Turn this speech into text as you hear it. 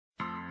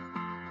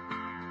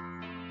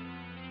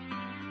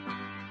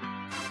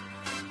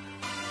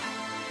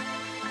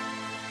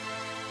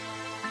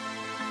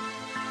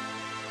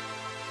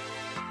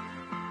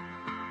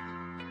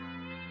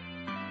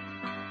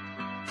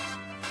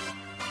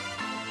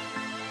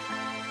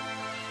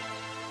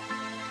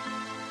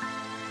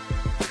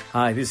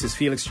Hi, this is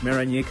Felix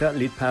Chimeranyika,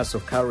 lead pastor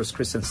of Kairos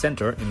Christian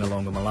Center in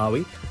Lilongwe,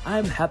 Malawi.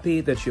 I'm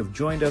happy that you've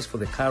joined us for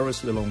the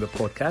Kairos Lilongwe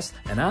podcast,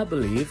 and I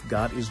believe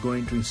God is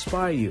going to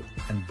inspire you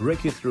and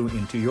break you through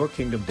into your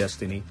kingdom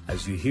destiny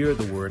as you hear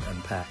the word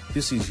unpacked.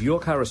 This is your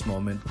Kairos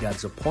moment,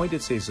 God's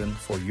appointed season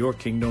for your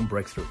kingdom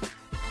breakthrough.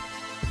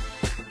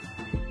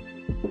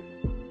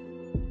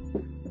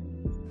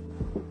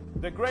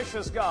 The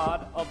gracious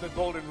God of the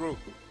golden rule.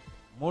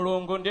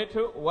 Mulungu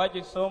ndithu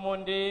wachisomo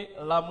ndi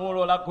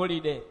lamulo la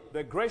golide.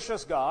 The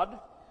gracious God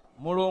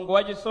Mulungu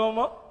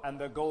wachisomo and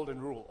the golden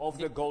rule, of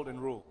the golden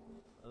rule.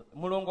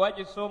 Mulungu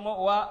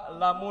wachisomo wa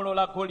lamulo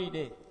la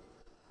golide.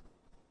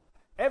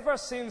 Ever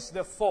since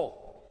the fall,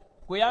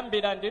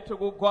 Kuyambira ndithu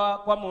kugwa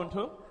kwa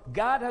munthu,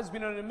 God has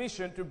been on a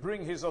mission to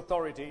bring his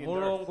authority in the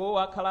earth. Mulungu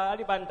wakhala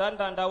ali pa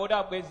ndandanda kuti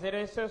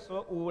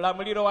abwezeresenso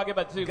ulamuliro wake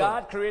pa dziko.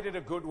 God created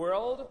a good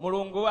world.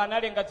 Mulungu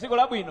analenga dziko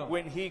labwino.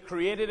 When he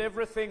created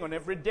everything, on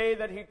every day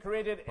that he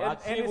created Pa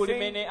tsiku anything,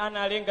 limene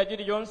analenga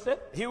chilichonse,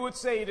 he would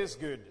say it is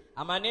good.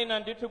 amanena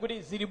ndithu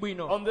kuti zili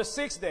bwino. On the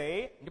sixth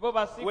day, Ndipo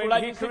pa tsiku when la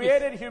he chisanu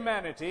created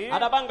humanity,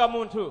 adapanga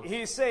munthu,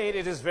 he said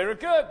it is very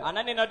good.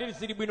 ananena kuti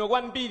zili bwino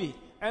kwambiri.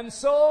 And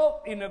so,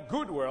 in a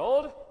good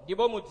world,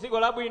 Ndipo mu dziko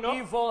labwino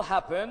evil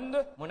happened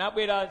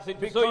munabwera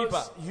zinthu zoyipa.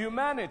 because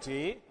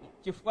humanity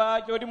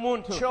Chifukwa choti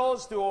munthu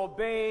chose to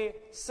obey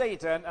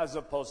Satan as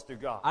opposed to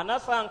God.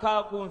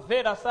 anasankha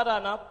kumvera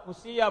Satana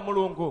kusiya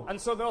Mulungu.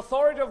 And so the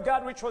authority of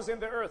God which was in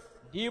the earth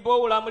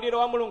Ndipo ulamuliro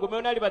wa Mulungu umene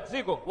unali pa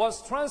dziko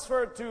was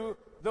transferred to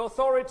the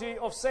authority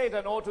of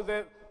Satan, or to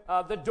the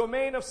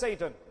domain of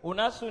Satan.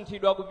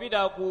 unasunthidwa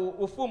kupita ku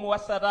ufumu wa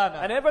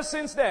Satana. And ever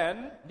since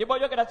then, Ndipo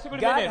chokera tsiku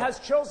God limenelo has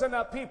chosen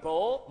a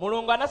people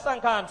Mulungu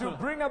anasankha to anthu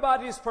bring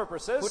about his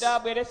purposes kuti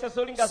abwerese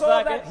zolinga so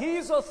that zake,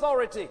 his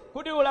authority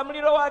kuti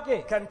ulamuliro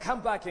wake can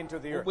come back into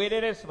the earth.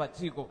 ubwererenso pa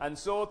dziko. And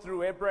so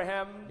through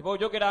Abraham Ndipo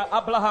kuchokera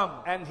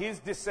Abrahamu and his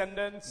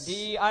descendants,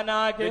 ndi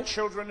ana the ake,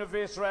 children of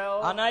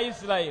Israel, ana a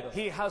Israeli,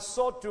 he has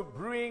sought to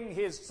bring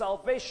his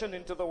salvation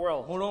into the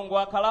world. Mulungu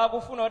akhala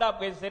akufuna kuti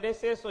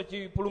abwezeresenso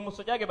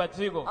chipulumutso chake pa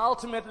dziko.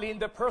 Ultimately in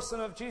the person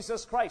of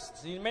Jesus Christ,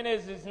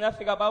 Zimenezi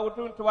zinafika pa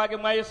utunthu wake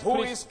mwa Yesu who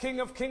Khristu, is King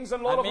of kings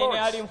and Lord of amene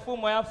ali lords,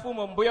 mfumu ya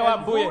mfumu, mbuye wa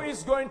and who mbuye,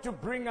 is going to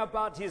bring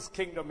about his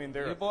kingdom in the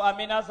earth. ndipo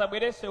amene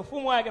azabwerese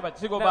ufumu wake pa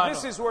dziko Now this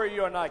pano. is where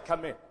you and I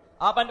come in.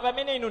 Apa ndi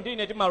pamene inu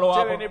ndine Tell your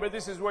timalowapo. neighbor,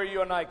 this is where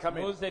you and I come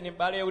in. Muuzeni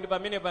m'bale kuti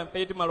pamene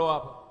pampe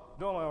timalowapo.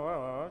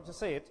 Don't just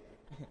say it.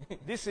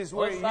 This is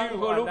where you and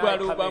Osangolubwa I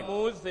lubwa come in.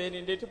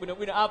 muuzeni ndithu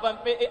bwinobwino apa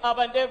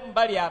ndi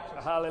mbali yathu.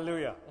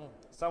 Hallelujah.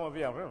 Some of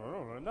you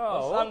are,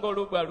 no.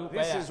 Osangolubwa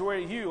lubwa This ya. is where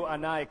you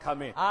and I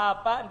come in.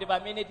 Apa ndi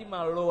pamene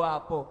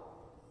timalowapo.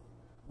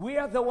 We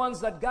are the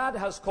ones that God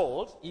has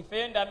called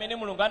Ife ndi amene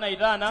Mulungu to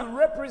anayitana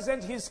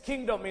represent his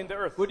kingdom in the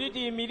earth. kuti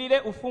tiyimirire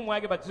ufumu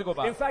wake pa dziko In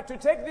pano. fact, to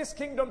take this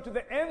kingdom to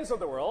the ends of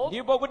the world,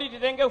 Ndipo kuti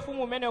titenge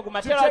ufumu umenewo to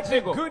kumathera take the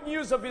dziko. good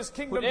news of his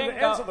kingdom to the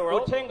Kutenga ends of the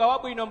world, uthenga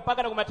wabwino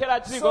mpaka na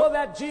kumathera so dziko.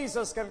 that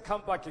Jesus can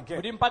come back again.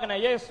 Kuti mpaka na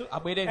Yesu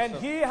And abwerenso.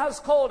 he has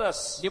called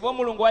us Ndipo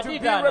Mulungu to be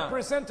watiyitana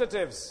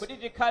representatives kuti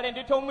tikhale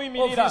ndithu of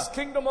omuyimirira his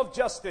kingdom of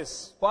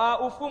justice, kwa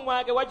ufumu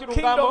wake wa kingdom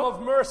chilungamo,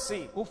 of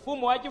mercy,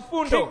 ufumu wa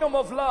chifundo, kingdom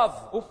of love,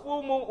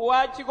 ufumu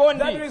wa that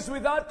chikondi is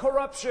without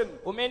corruption,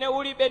 umene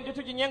ulibe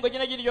ndithu chinyengo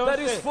china that is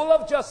chiliyonse, full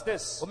of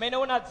justice. umene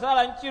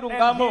unadzala And he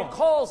mchilungamo.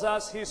 calls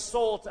us his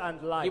salt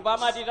and light, Ndipo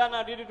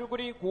amatitana ndithu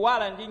kuti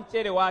kuwala ndi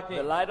mchere the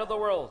wake, light of the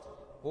world,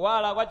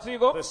 kuwala kwa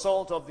dziko, the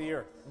salt of the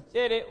earth.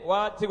 mchere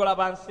wa dziko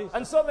lapansi.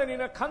 And so then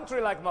in a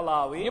country like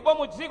Malawi, Ndipo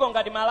mu dziko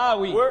ngati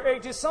Malawi, where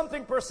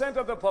 80-something%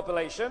 of the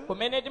population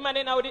kumene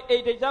timanena kuti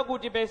 80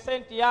 chakuti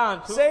percent ya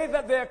anthu say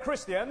that they are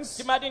Christians,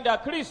 timati ndi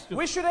Akhristu,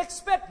 we should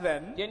expect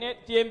then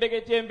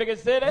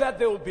tiyembekezere that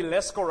there will be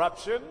less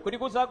corruption, kuti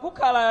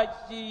kukhala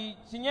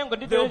chinyengo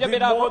there ndithu will be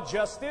more chaperako,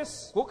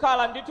 justice.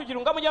 kukhala ndithu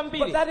chilungamo But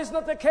chambiri, that is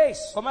not the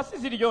case. koma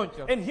sizili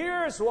choncho. And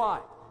here's why.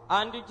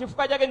 Andi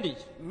chifukwa chake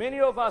ndichi,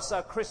 Many of us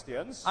are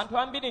Christians, anthu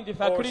ambiri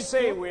ndife or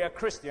say Akhristu, we are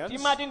Christians,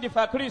 timati ndife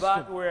but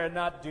Akhristu, we are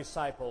not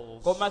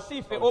disciples koma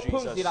sife of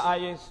Jesus. ophunzira a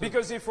Yesu.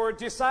 Because if we're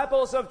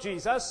disciples of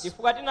Jesus,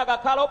 Chifukwa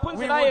tinakakhala we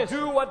ophunzira a will Yesu,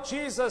 do what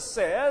Jesus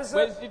says,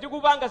 bwezi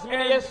tikupanga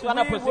zimene Yesu and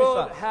we will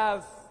anaphunzitsa,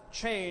 have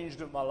changed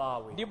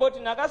Malawi. ndipo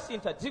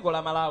tinakasintha dziko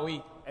la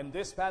Malawi. And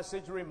this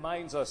passage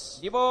reminds us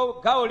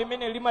Ndipo gawo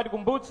limene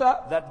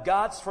limatikumbutsa that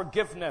God's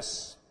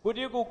forgiveness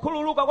kuti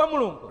kukhululuka kwa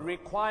Mulungu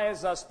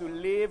requires us to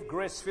live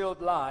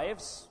grace-filled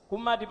lives.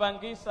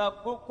 kumatipangisa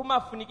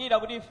kumafunikira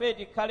kuti ife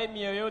tikhale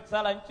miyoyo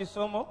yodzala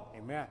mchisomo.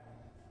 Amen.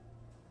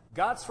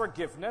 God's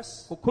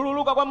forgiveness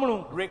Kukhululuka kwa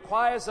Mulungu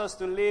requires us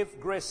to live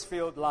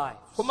grace-filled lives.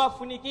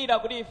 kumafunikira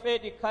kuti ife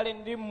tikhale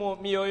ndi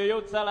miyoyo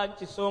yodzala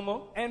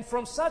mchisomo. And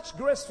from such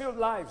grace-filled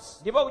lives,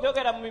 Ndipo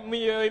kuchokera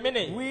miyoyo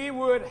imeneyi we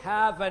would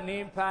have an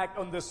impact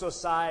on the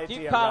society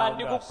tikhala around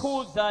ndi us.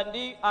 kukhuza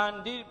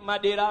ndi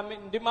madera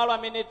ndi malo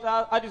amene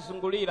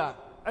atizungulira.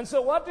 And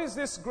so what is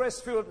this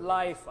grace-filled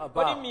life Kodi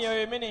about?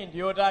 miyoyo imeneyi ndi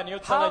yotani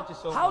yotsala How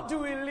mchisomo? do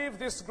we live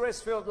this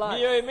grace-filled life?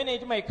 Miyoyo imeneyi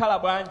timayikhala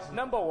bwanji?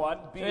 Number one,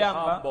 be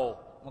Choyamba, humble.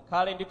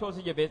 mukhale ndithu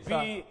odzichepetsa.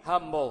 Be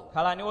humble.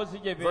 Khalani Verse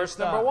odzichepetsa.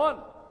 number 1.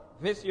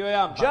 vesi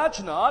yoyamba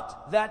Judge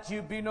not that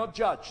you be not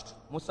judged.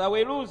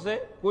 musaweruze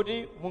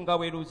kuti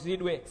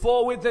mungaweruzidwe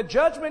For with the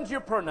judgment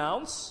you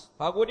pronounce,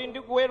 pakuti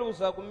ndi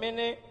kuweruza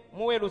kumene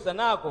muweruza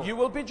nako you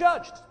will be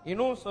judged.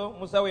 inunso And with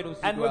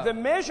muzaweruzidwa the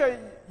measure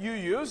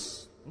you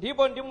use,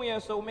 ndipo ndi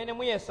muyeso umene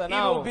muyesa it will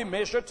nawo be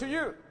measured to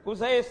you.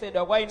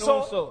 kuzayesedwa kwa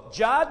inunso So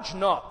judge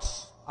not,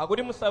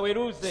 akuti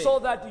musaweruze so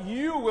that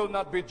you will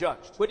not be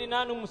judged. kuti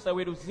nanu In other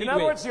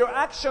musaweruzidwe words, your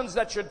actions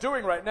that you're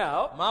doing right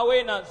now,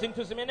 mawena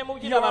zinthu zimene you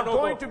mukuchita are going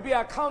panopo to be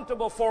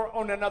accountable for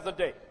on another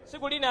day.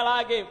 tsiku lina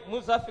lake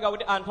muzafika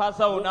kuti anthu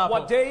azaonapo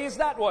What day is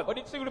that one?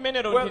 kodi tsiku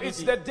limenelo Well,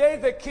 it's the day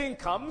the king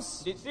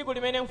comes, ndi tsiku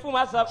limene mfumu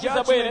izabwere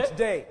Judgment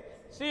Day.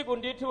 tsiku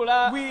ndithu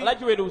la We are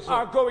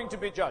chiweruzo going to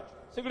be judged.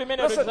 tsiku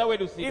limenelo Listen, if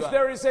lizaweruzidwa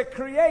there is a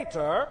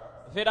creator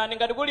mverani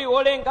ngati kuli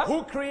wolenga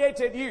who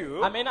created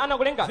you, amene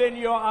anakulenga then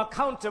you are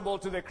accountable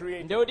to the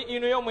creator. ndi kuti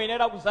inu yomwe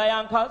muyenera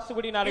kuzayankha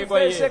tsiku lina If lembo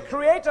there's a iye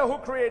creator who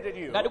created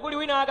you ngati kuli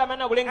wina wake amene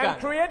and anakulengani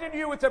created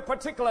you with a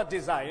particular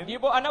design,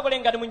 ndipo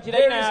anakulengani mu njira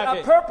there ina is a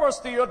yake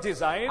purpose to your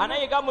design.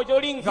 anayikamo He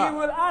cholinga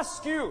will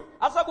ask you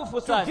to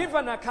asakufunsani give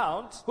an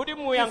account kuti if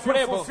you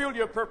muyankhulepo fulfill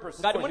your purpose.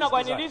 ngati for his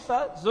design.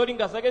 munakwanirisa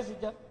zolinga zake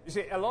zija You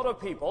see, a lot of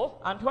people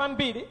anthu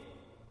ambiri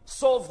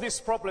solve this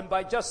problem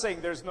by just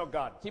saying there's no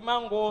God.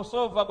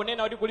 timangosova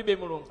kunena kuti kulibe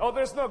mulungu Oh,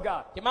 there's no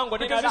God. timangonena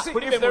Because you see,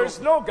 kulibe if there's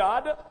mulungu no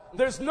God,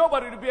 there's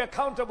nobody to be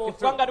accountable to.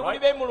 chifukwa ngati Right?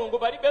 kulibe mulungu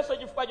palibenso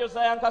chifukwa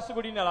chosayankha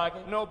tsiku lina lake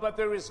No, but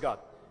there is God.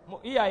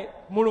 iyayi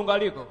mulungu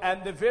aliko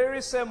And the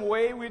very same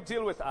way we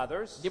deal with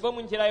others ndipo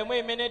mu njira yomwe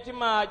imene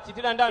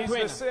timachitira ndi is anthu the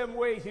ena same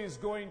way He's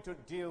going to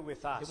deal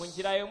with ndi mu us.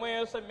 njira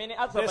yomweyonso imene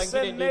The adzapangire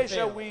same ndi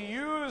measure ifeyo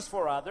we use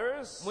for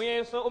others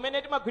muyeso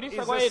umene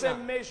timagwirisa is kwa the ena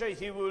same measure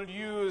He will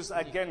use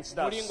against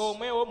mulingo us.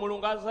 omwewo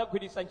mulungu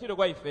azagwirisa ntchito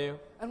kwa ifeyo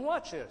And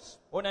watch this.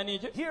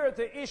 onanichi Here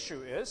the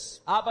issue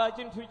is apa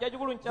chinthu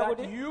chachikulu that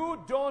nchakuti you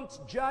don't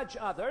judge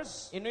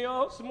others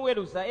inuyo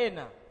simuweruza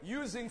ena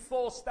using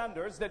false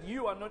standards that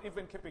you are not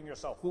even keeping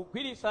yourself.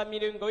 kugwirisa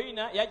milingo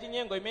ina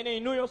yachinyengo imene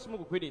inuyo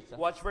simukugwirisa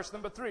Watch verse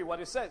number 3, what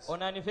it says.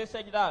 onani vesi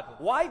yachitatu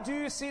Why do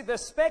you see the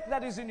speck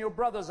that is in your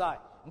brother's eye,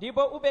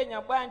 ndipo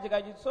upenya bwanji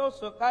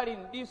kachitsotso kali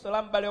mdiso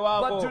la m'bale but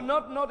wako do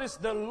not notice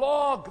the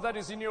log that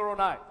is in your own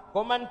eye?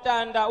 koma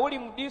mtanda uli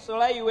mdiso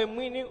la iwe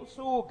mwini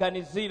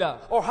suuganizira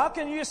Or how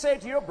can you say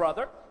to your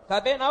brother,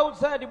 kapena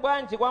udzati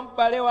bwanji kwa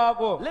m'bale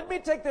wako let me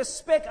take the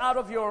speck out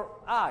of your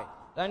eye,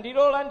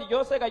 tandilola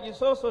ndichose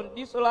kachitsotso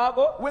mdiso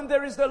lako when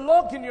there is the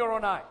log in your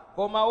own eye?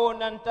 koma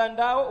ona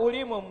mtandawo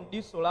ulimo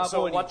mdiso So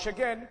lakoli watch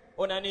again.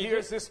 onani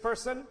Here's this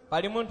person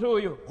pali munthu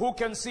uyu who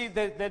can see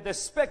the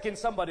speck in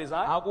somebody's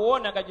eye,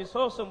 akuona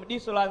kachitsotso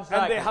mdiso la and they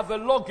nzake have a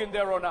log in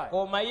their own eye.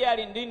 koma iye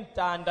ali ndi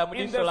mtanda In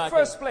mdiso the lake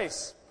first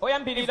place, if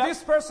oyambirira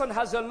this person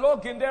has a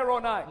log in their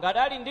own eye, ngati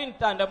ali ndi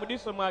mtanda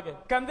mdiso mwake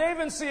can they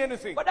even see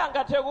anything? kodi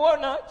angathe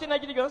kuona china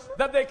chilichonse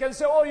That they can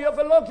say, oh, you have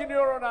a log in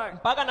your own eye.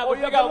 mpaka Or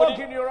you have a nakufika log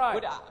kuti in your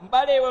eye.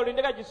 m'bale iwe uli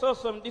ndi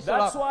kachitsotso mdiso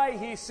That's lako why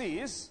he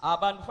sees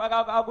apa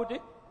ndifaka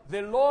akuti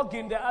the log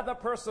in the other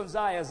person's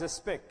eye as a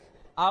speck.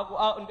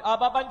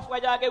 apa pa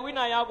chifukwa chake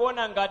winayo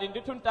akuona ngati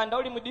ndithu mtanda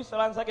uli mdiso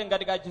la nzake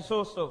ngati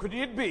kachitsotso Could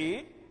it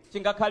be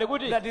chingakhale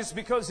kuti that is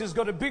because he's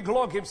got a big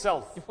log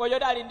himself? chifukwa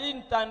choti ali ndi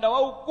mtanda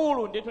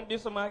waukulu ndithu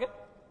mdiso mwake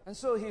And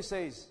so he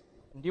says,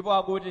 ndipo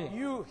akuti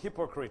you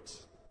hypocrite.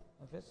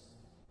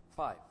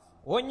 5.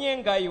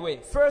 wonyenga iwe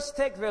First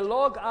take the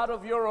log out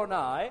of your own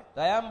eye,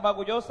 tayamba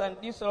kuchosa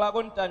mdiso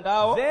lako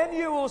mtandawo then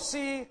you will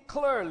see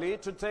clearly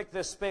to take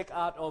the speck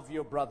out of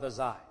your brother's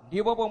eye.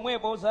 ndipo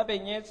pomwepo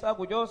uzapenyetsa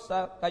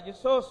kuchosa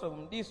kachitsotso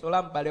mdiso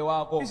la m'bale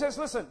wako He says,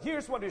 listen,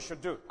 here's what you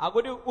should do.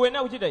 akuti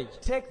uyenera kuchita ichi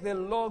Take the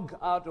log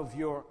out of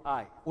your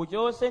eye.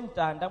 uchose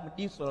mtanda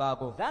mdiso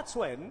lako That's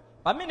when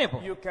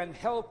pamenepo you can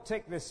help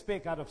take the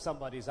speck out of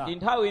somebody's ndi eye.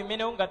 nthawi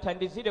imene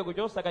ungathandizire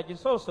kuchosa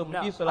kachitsotso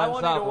Now, mdiso I la want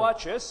you to nzako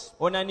watch this.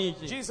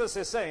 onanichi Jesus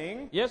is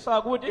saying, yesu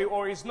akuti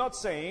or he's not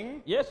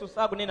saying, yesu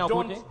sakunena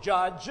kuti don't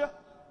judge.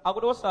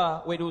 akuti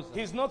osaweruza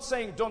He's not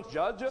saying don't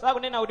judge.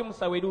 sakunena kuti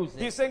musaweruze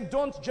He's saying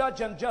don't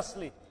judge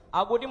unjustly.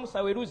 akuti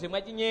musaweruze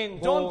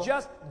mwachinyengo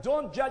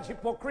Don't judge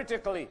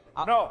hypocritically.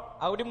 No.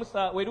 akuti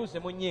musaweruze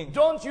monyenga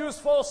Don't use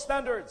false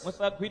standards.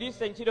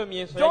 musagwirise ntchito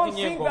miyeso Don't think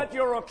yachinyengo that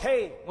you're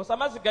okay.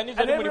 musamaziganize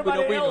And kuti muli everybody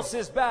bwinobwino else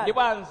is bad.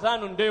 ndipo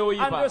anzanu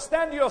ndeyoyipa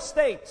Understand your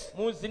state.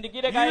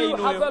 muzindikire kale You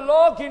have a inuyo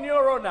log in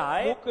your own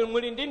eye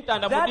muli ndi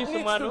mtanda that mudiso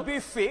needs to mwanu be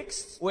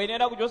fixed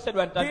uyenera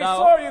kuchosedwa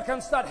mtandawo before you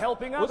can start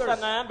helping others.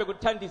 usanayambe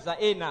kuthandiza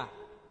ena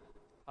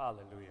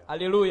Hallelujah.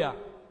 aleluya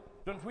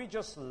Don't we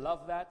just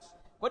love that?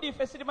 kodi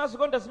ife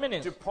sitimazikonda To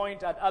zimenezo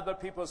point at other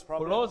people's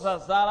problems. kuloza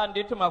zala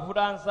ndithu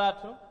mavuto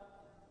anzathu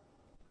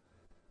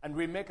And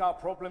we make our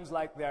problems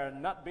like they are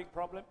not big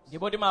problems.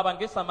 ndipo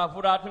timapangisa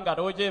mavuto athu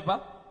ngati ochepa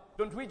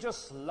Don't we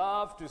just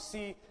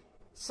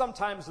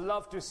sometimes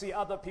love to see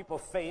other people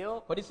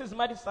fail? kodi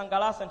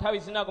sizimatisangalatsa nthawi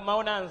zina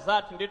kumaona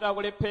anzathu ndithu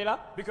akulephera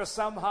Because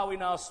somehow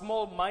in our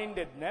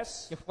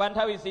small-mindedness, chifukwa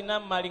nthawi zina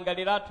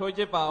m'malingaliro athu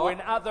ochepawa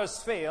when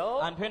others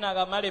fail, anthu ena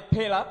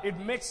akamalephera it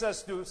makes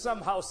us to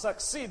somehow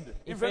succeed,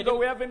 even it- though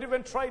we haven't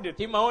even tried it.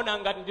 timaona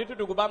ngati ndithu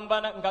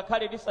tikupambana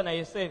ngakhale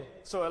tisanayesere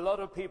So a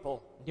lot of people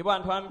ndipo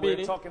anthu We're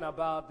ambiri talking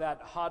about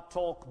that Hard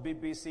Talk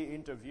BBC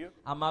interview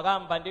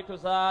amakamba ndithu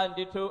za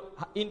ndithu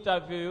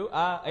interview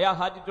ya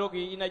hard talk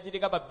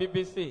inachitika pa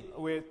BBC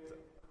with,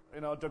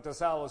 Dr.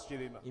 Salos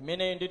Chilima.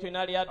 imeneyo ndithu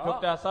inali ya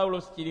Dr.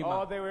 Saulos Chilima.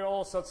 Oh, there were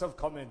all sorts of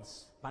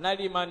comments.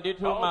 Panalima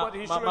ndithu But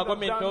he shouldn't have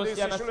makomenti done this,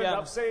 he shouldn't osiyanasiyana.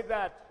 have said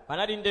that.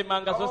 Panali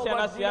ndemanga But,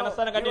 zosiyanasiyana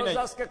sana he was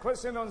kanena asked a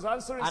question and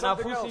answering something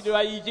else.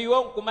 anafunsidwa ichi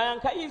iwo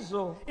nkumayankha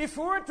izo. If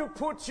we were to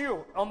put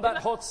you on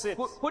that hot seat,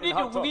 kuti in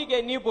Hard Talk,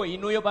 tikuyike nipo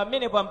inuyo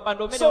pamene pa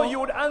mpando so umene you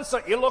would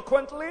answer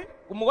eloquently.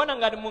 mukuona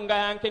ngati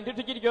mungayankhe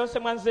ndithu chilichonse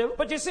mwanzeru.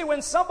 But you see,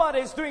 when somebody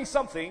is doing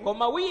something,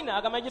 Koma wina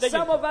akamachita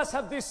some chinthu of us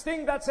have this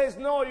thing that says,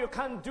 no, you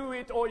can't do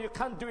it, or you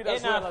can't do it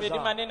as ena well afe as I.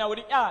 timanena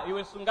kuti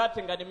iwe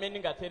sungathe ngati mmene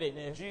ndingathere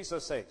ineyo.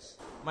 Jesus says,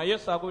 Ma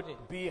Yesu akuti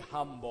be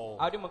humble.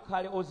 akuti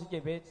mukhale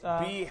odzichepetsa.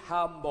 Be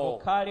humble.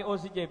 Mukhale Be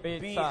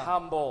odzichepetsa.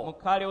 humble.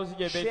 Mukhale Check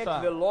the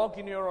odzichepetsa. log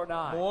in your own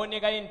eye.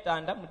 muoneka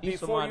mtanda mdiso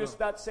Before you mwanu.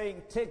 start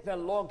saying, take the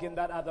log in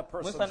that other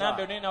person's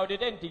musanambe eye. unena kuti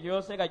tenti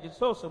chiyoseka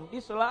chisoso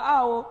mdiso la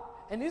awo.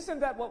 And isn't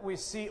that what we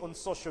see on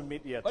social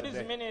media kodi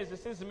today? zimenezi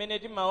si zimene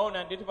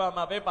timaona ndithu pa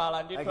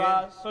mapepala ndithu Again,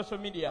 a social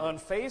media On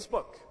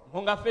Facebook.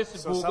 monga So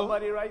Facebook.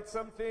 somebody writes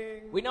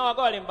something, wina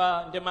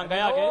wakawalemba ndemanga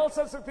and all yake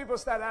sorts of people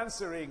start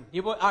answering.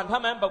 ndipo anthu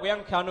amayamba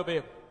kuyankhano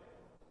pepo.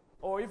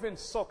 Or even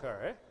soccer,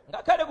 eh?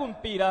 ngakhale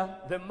kumpira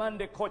The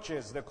Monday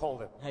coaches, they call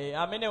them.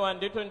 amenewa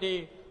ndithu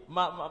ndi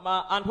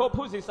anthu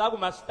ophunzitsa aku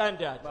ma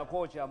standard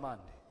Makochi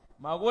Amande.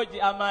 makochi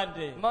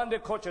amande. Monday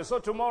coaches. So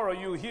tomorrow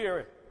you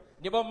hear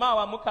ndipo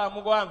mawa mukhala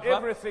mukuwamva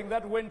everything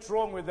that went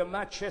wrong with the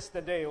match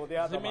yesterday or the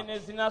other zimene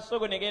match.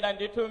 zinasokonekera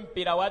ndithu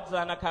mpira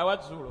wadzana khala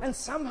wadzulo. And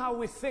somehow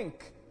we think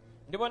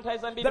ndipo nthawi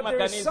zambiri that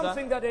there is maganiza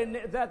something that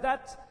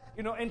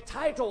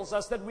entitles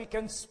us that we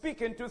can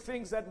speak into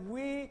things that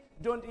we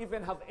don't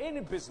even have any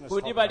business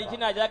kuti talking pali about.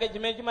 china chake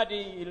chimene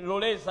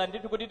chimatiloleza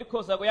ndithu kuti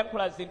tikhoza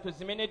kuyankhula zinthu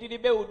zimene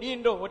tilibe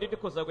udindo kuti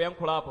tikhoza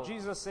kuyankhulapo.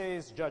 Jesus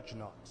says, judge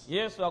not,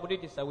 Yesu akuti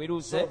so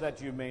tisaweruze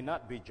that you may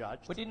not be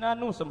judged. kuti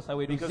nanunso Because the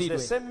musaweruzidwe.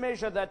 same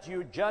measure that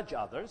you judge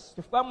others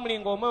chifukwa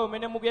mlingo omwewo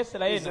umene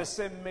mukuyesera is the ena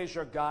same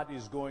measure God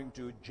is going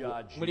to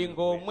judge you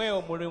mlingo with.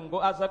 omwewo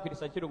mulungu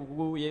azagwiritsa ntchito In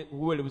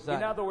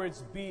kukuweruzani. other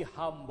words, be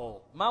humble.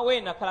 mawu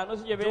ena khala Don't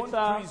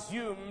nozichepetsa.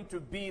 presume to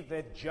be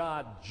the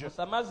judge.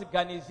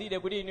 musamaziganizire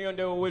kuti inuyo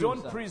ndiye Don't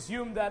woweruza.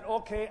 presume that,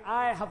 okay,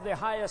 I have the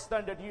higher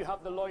standard, you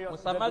have the lower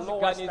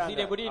musamaziganizire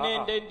standard. kuti ine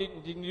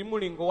ndi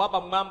mulingo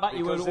wapamwamba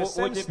iwe Because the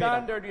same wochepera.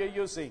 standard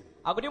you're using,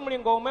 akuti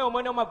mulingo omwewo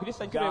umene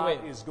umagwiritsa ntchito God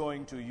iweyo is going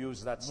to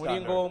use that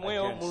standard mulingo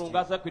omwewo against mulungu you.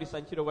 azagwiritsa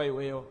ntchito kwa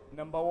iweyo.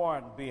 Number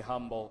one, be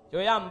humble.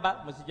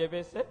 choyamba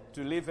muzichepese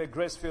To live a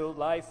grace-filled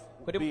life,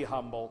 be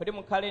humble. kuti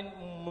mukhale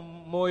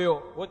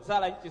moyo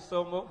wodzala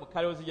mchisomo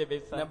mukhale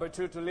ozichepetsa. Number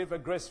two, to live a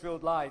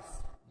grace-filled life,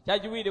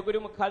 chachiwiri kuti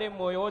mukhale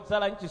moyo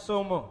wodzala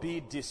mchisomo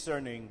be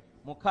discerning.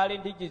 mukhale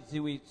ndi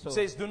chidziwitso. It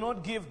says, do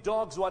not give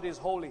dogs what is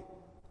holy,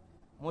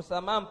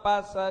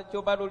 musamampasa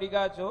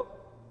chopatulikacho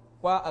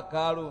kwa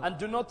agalu. and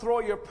do not throw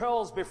your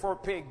pearls before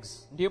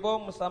pigs, ndipo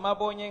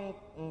musamaponye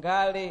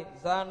ngale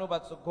zanu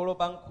patsogolo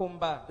pa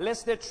nkhumba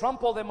lest they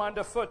trample them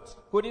underfoot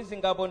kuti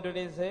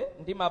zingapondoleze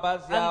ndi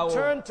mapazi and awo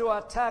turn to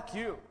attack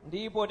you.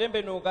 ndipo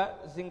tembenuka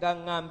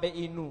zingang'ambe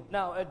inu.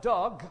 Now, a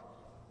dog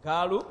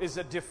galu is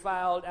a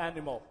defiled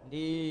animal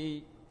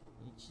ndi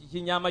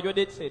chinyama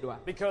chodetsedwa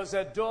because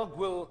a dog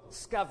will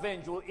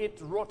scavenge, will eat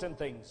rotten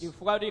things.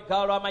 chifukwa kuti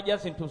galu amadya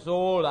zinthu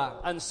zowola.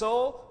 And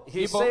so,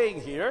 he's Ndipo-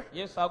 saying here,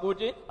 yesu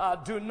akuti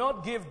do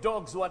not give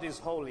dogs what is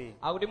holy.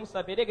 akuti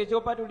musapereke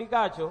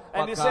chopatulikacho kwa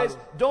And he says,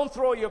 galu. don't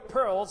throw your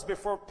pearls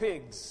before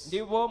pigs.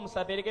 ndipo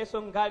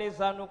musaperekenso ngale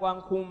zanu kwa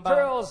nkhumba.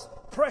 Pearls,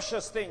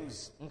 precious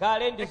things,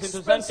 ngale ndi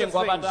zinthu za expensive mtengo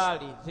wapatali.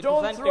 things.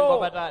 zinthu za mtengo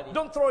wapatali.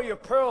 Don't throw your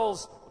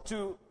pearls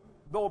to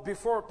go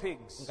before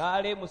pigs.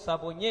 ngale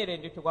musaponyere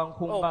ndithu kwa Oh,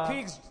 nkhumba.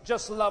 pigs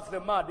just love the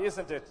mud,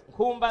 isn't it?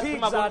 nkhumba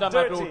Pigs are zimakonda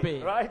dirty,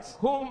 matope. right?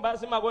 nkhumba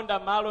zimakonda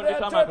malo They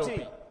ndithu are dirty.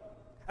 amatope.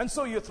 And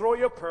so you throw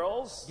your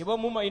pearls, ndipo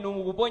muma inu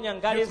mukuponya you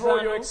ngale throw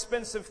your zanu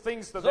expensive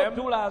things to them.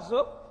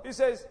 zodulazo. He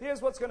says,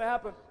 here's what's going to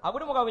happen.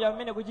 akuti mukakuja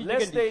pamene kuchichike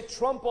Lest they ndi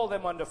trample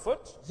them underfoot.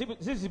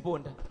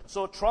 ziziponda.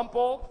 So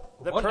trample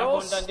the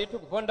kupondaponda pearls ndithu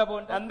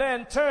kupondaponda. and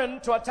then turn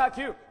to attack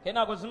you.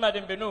 kenako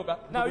zimatembenuka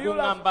Now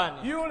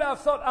you'll have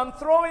thought, I'm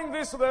throwing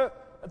this to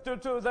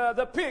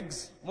the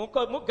pigs.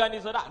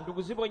 muganiza kuti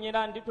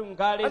ndikuziponyera ndithu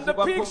ngale And the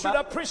zikwa pigs should nkhumba.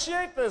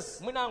 appreciate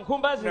this. mwina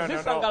nkhumba No.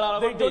 zisangalala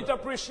They don't kwambiri.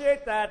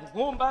 appreciate that.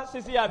 nkhumba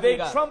They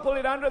siziyamika. trample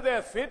it under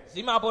their feet.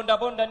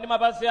 zimapondaponda ndi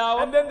mapazi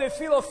And awo. then they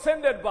feel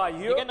offended by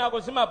you. kenako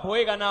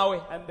zimaboweka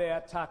nawe. And they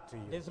attack to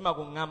you. ndi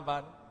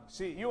zimakung'ambani.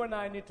 See, you and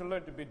I need to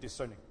learn to be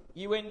discerning.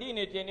 iwe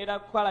ndine tiyenera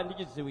kukhala ndi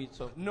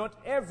chidziwitso. Not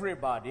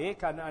everybody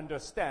can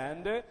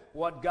understand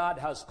what God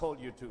has called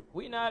you to.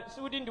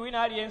 sikuti ndi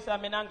wina aliyense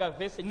amene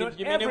angamvese Not chinthu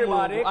chimene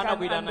everybody mulungu can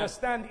anakwirana.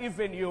 understand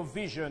even your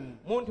vision.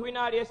 munthu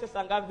wina aliyense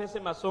sangamvese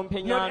Not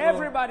masomphenya ano.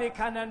 everybody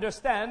can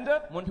understand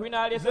munthu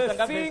wina aliyense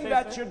the thing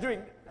that sangamvesese you're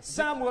doing.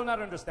 Some will not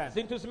understand.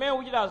 zinthu zimene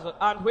ukuchitazo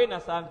anthu ena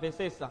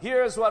samvesesa.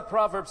 Here's what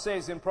Proverbs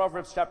says in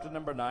Proverbs chapter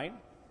number 9,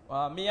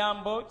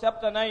 miyambo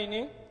chapter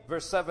 9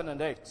 verse 7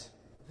 and 8.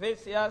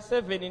 verse ya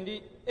 7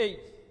 ndi 8.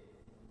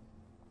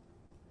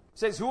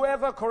 says,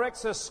 whoever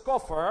corrects a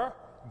scoffer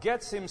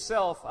gets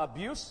himself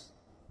abuse,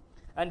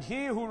 and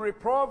he who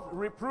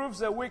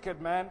reproves a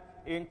wicked man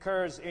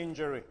incurs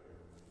injury.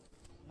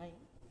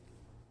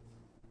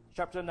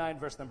 Chapter 9,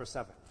 verse number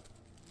 7.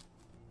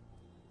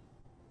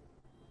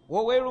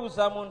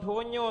 woweruza munthu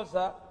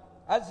wonyoza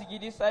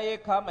azigirisa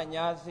yekha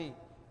amanyazi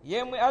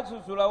yemwe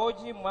azuzula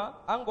wochimwa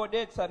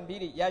angodetsa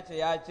mbiri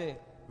yache.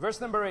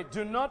 Verse number 8.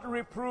 Do not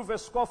reprove a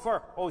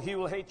scoffer, or he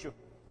will hate you.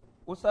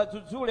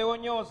 Usadzudzule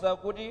wonyoza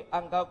kuti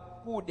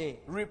angakude.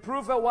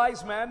 Reprove a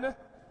wise man,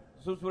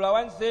 Zuzula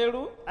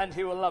wanzeru and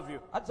he will love you.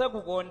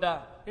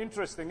 adzakukonda.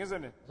 Interesting,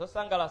 isn't it?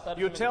 Zosangalatsa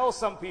You tell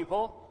some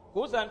people,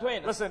 kuuza anthu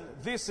ena listen,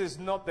 this is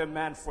not the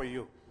man for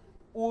you.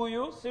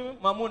 uyu si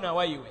mwamuna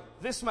wa iwe.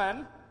 This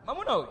man,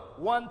 Mwamuna uyu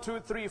 1, 2,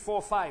 3,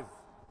 4, 5.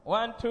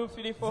 1 2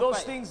 3 4 Those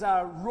 5 things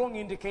are wrong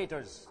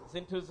indicators.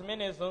 zinthu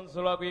zimenezo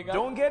nzolakwika.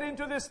 Don't get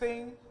into this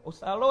thing,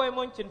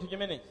 Usalowemo mchinthu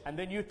chimenechi. and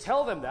then you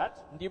tell them that.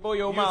 Ndipo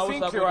You yoma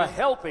think you are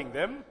helping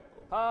them.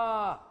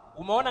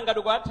 umaona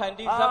ngati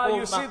kuwathandiza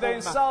You see the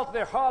insult,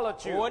 they holler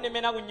at you, uone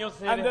mene and the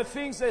akunyozera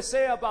things they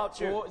say about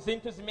you.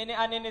 zinthu zimene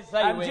aneneza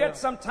And iweyo. yet,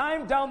 some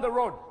time down the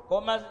road,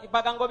 Koma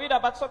pakangopita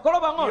patsogolo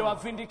you pang'ono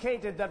have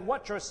vindicated that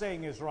what you're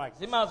saying is right.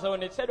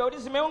 zimazaonetsedwa kuti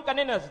zimene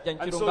unkanena zija And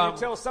so you nchilungamo.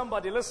 tell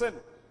somebody, listen,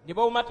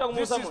 Ndipo umatha this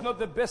kumuwuza is munthu not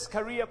the best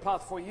career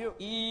path for you.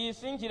 iyi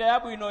si njira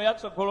yabwino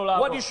yatsogolo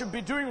What you lako. should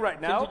be doing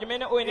right now Chinthu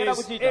chimene uyenera is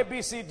kuchita.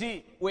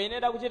 ABCD.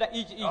 uyenera kuchita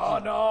ichi Oh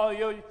no,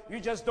 you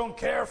just don't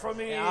care for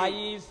me.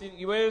 ayi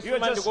iweyo You're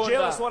just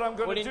jealous what I'm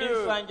gonna uli ndi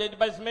do. nsanje ndi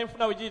pa zimene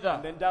mfuna kuchita.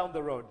 And then down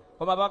the road,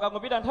 Koma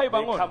pakangopita nthawi they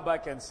come pang'ono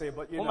back and say,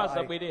 but you know,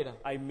 umazabwerera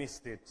I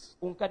missed it.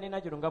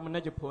 unkanena chilungamo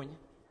nachiphonya.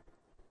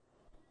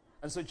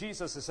 And so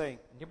Jesus is saying,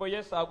 Ndipo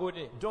Yesu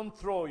akuti don't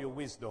throw your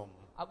wisdom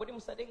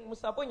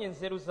musaponye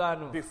nzeru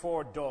zanu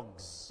before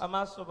dogs.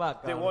 pamaso They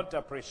paka won't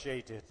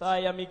appreciate it.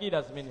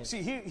 sayamikira zimenezi.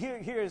 See,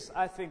 here's,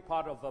 I think,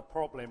 part of the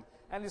problem.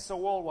 And it's a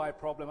worldwide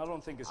problem. I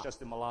don't think it's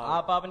just in Malawi.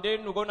 apa ndi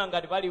ndikuona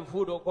ngati pali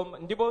vuto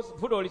ndipo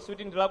vuto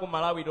lisuti ndi la ku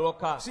Malawi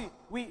lokha. See,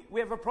 we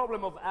have a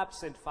problem of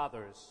absent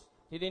fathers.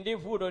 Tili ndi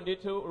vuto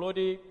ndithu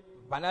loti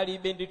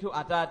panalibe ndithu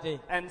atate.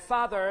 And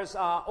fathers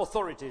are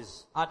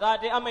authorities.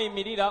 Atate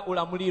amayimirira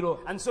ulamuliro.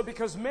 And so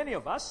because many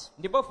of us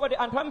Ndipo foti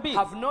anthu ambiri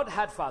have not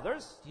had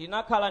fathers,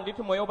 tinakhala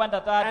ndithu moyo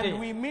opanda tate. and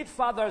we meet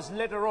fathers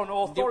later on,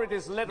 or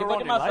authorities later Ndipo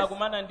on in life,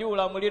 timasakumana ndi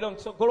ulamuliro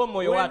mtsogolo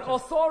moyo when wathu.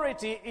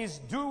 authority is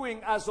doing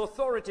as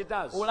authority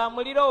does.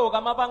 Ulamuliro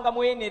ukamapanga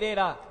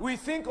muyenerera We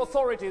think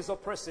authority is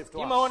oppressive to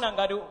us. timaona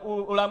ngati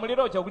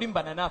ulamuliro uja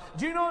kulimbana nafe.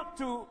 Do you know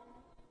to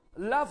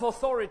love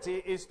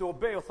authority is to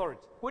obey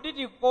authority? Kuti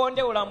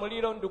tikonde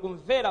ulamuliro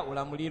ndikumvera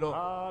ulamuliro.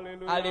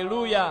 Hallelujah.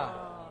 Haleluya.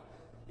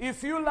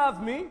 If you love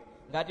me,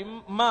 Ngati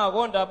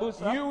mmakonda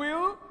abusa you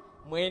will.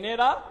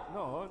 muyenera.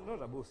 No, not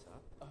Abusa.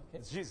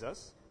 It's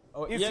Jesus.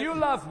 Oh, If yes. you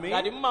love me,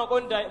 Ngati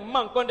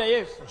mmakonda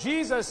Yesu.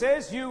 Jesus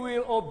says you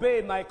will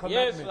obey my Yesu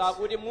commandments.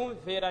 akuti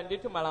mumvera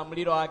ndithu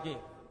malamuliro ake.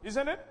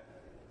 Isn't it?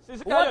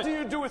 Sisi What do kayo.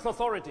 you do with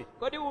authority?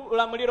 Kodi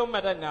ulamuliro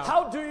mmatani nawo?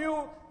 How do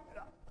you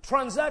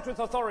transact with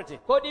authority?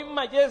 Kodi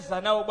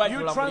mmacheza nawo bwanji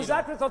You ulamuliro?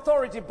 transact with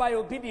authority by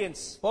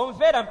obedience.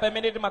 Pomvera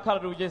mpamene timakhala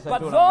tikucheza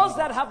But ndi those ulamuliro.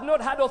 that have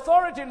not had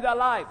authority in their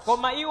lives,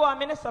 Koma iwo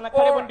amene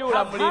sanakhalepo or ndi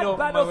have ulamuliro had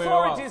bad mmoyo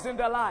wawo. authorities in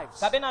their lives,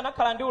 Kapena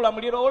anakhala ndi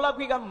ulamuliro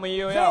olakwika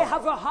mmoyo they yawo.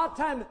 have a hard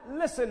time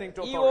listening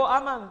to Iwo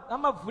authority.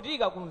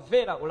 amavutika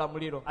kumvera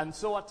ulamuliro. And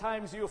so at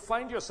times you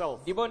find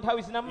yourself, Ndipo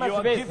nthawi zina you are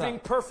mmazipeza giving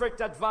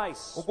perfect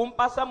advice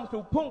ukumpasa munthu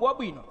uphungu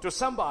wabwino to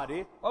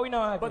somebody, kwa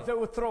wina but wake. they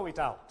will throw it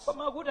out.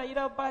 Koma akuti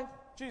ayira pansi.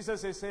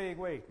 Jesus is saying,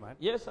 wait, man,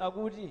 Yesu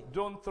akuti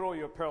don't throw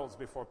your pearls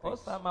before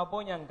pigs.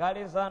 osamaponya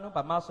ngale zanu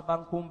pamaso pa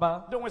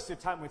nkhumba. Don't waste your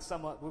time with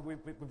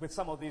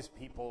some of these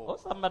people,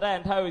 Osamataya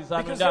nthawi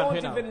zanu because ndi they anthu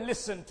won't enawo. even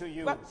listen to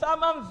you.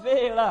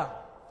 Samamvera.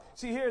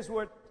 See, here's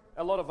what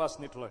a lot of us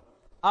need to learn.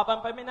 Apa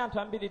pamene anthu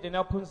ambiri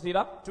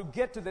tinaphunzira To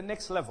get to the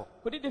next level,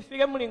 kuti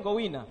tifike mulingo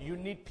wina. you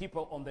need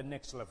people on the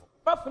next level.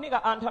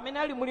 Pafunika anthu amene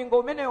ali mulingo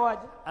umenewo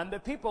aja. And the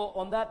people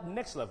on that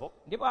next level,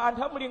 Ndipo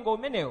anthu a mulingo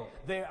umenewo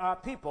they are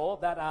people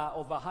that are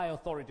of a high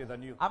authority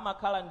than you.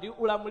 amakhala ndi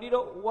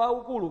ulamuliro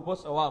waukulu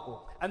kuposa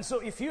wako. And so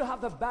if you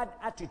have a bad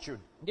attitude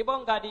Ndipo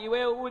ngati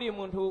iwe uli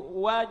munthu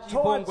towards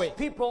wachipongwe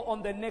people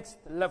on the next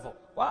level,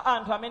 kwa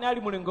anthu amene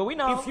ali mulingo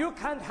winawo, if you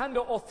can't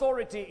handle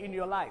authority in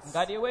your life,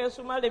 ngati iwe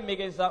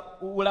sumalemekeza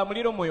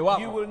ulamuliro moyo you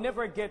wako, will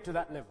never get to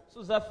that level.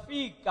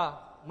 suzafika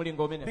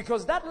mulingo umenewo.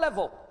 Because that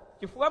level,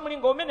 Chifukwa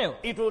mulingo umenewo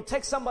it will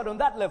take somebody on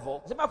that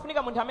level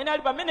zimafunika munthu amene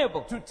ali pamenepo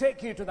to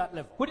take you to that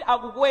level. kuti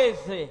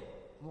akukweze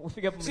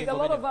ufike See, mulingo a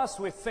lot of umenewo. us,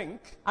 we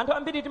think Anthu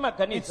ambiri it's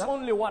timaganiza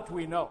only what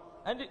we know.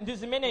 ndi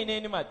zimene ine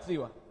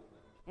ndimadziwa.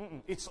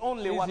 It's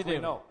only what we Sizitero.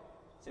 know.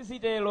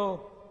 Sizitero.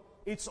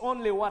 It's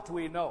only what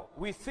we know.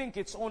 We think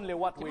it's only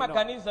what we know.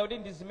 Timaganiza kuti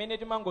ndi zimene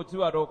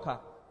timangodziwa tokha.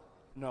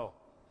 No.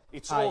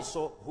 It's Aye.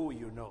 also who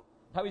you know.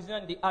 Nthawi zina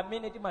ndi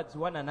amene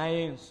timadziwana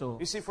nayenso.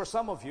 You see, for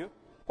some of you,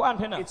 kwa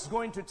anthu ena it's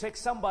going to take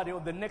somebody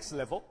on the next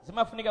level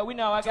zimafunika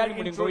wina wake to ali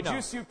mulingo wina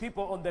introduce you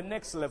people on the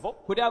next level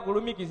kuti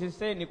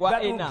akulumikiziseni kwa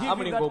that will ena give a you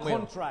mulingo that omwewo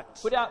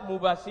contract, kuti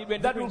mupasidwe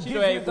that ndi will ntchito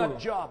give you that yayikulu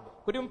job.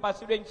 kuti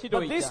mupasidwe ntchito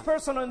But this ija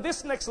person on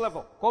this next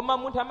level koma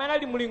munthu amene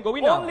ali mulingo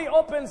wina only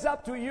opens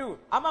up to you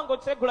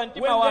amangotsegula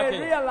mtima when they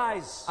wake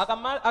realize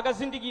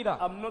akazindikira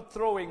I'm not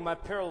throwing my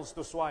pearls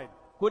to swine.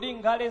 kuti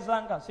ngale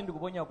zanga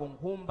sindikuponya ku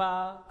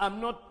nkhumba I'm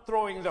not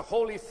throwing the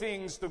holy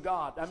things to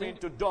God. I mean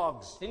to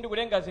dogs.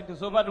 sindikutenga zinthu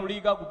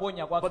zopatulika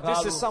kuponya kwa But this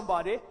is galu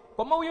somebody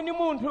koma uyu ni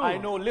munthu I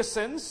know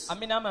listens,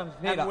 amene and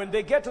amamvera when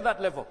they get to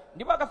that level,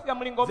 ndipo akafika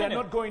mulingo they're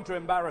umene not going to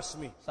embarrass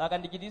me.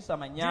 sakandichitisa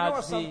Do you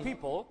know some manyazi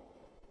people?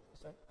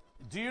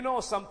 Do you know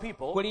some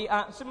people? kuli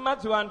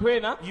simmadziwa anthu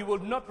ena You will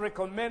not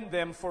recommend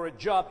them for a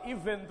job,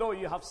 even though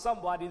you have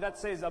somebody that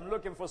says, I'm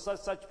looking for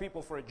such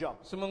people for a job.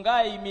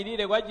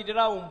 simungayimirire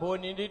kuchitira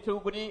umboni ndithu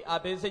kuti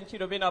apeze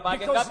ntchito pena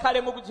pake Because-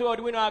 ngakhale mukudziwa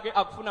kuti wina wake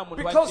akufuna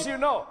munthu wa Because ntchito you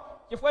know,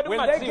 chifukwa when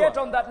they get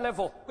timadziwa on that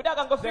level, kuti they're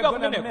akangofika going to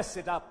kumeneko mess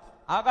it up.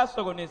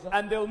 akasokoneza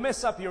And they'll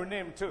mess up your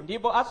name too.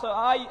 ndipo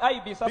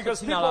ayibisaso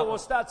Because dzina people will lako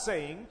start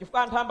saying,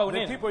 chifukwa anthu amba the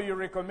kunena people you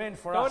recommend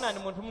for taonani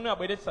us, munthu muno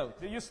abweretsa uti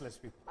they're useless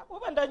people.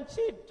 akupanda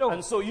ntchito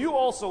And so you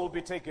also will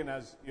be taken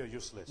as you're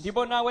useless.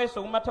 ndipo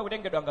nawenso kumatha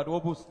kutengedwa ngati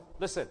wopusa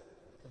Listen,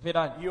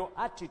 mverani your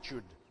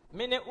attitude,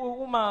 mmene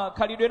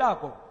umakhalidwe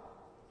lako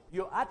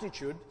your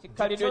attitude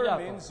Chikhalidwe chako.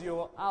 determines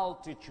your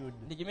altitude.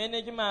 ndi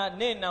chimene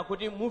chimanena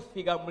kuti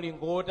mufika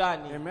mlingo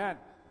wotani Amen.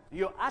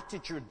 Your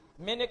attitude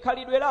mmene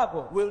khalidwe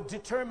lako will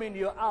determine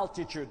your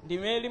altitude. ndi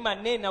mmene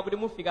limanena kuti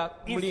mufika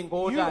If mlingo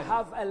you wotani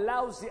have a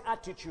lousy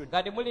attitude,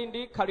 ngati muli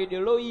ndi khalidwe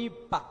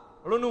loyipa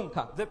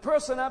lonunkha the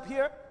person up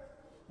here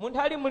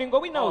munthu ali mlingo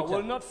wina will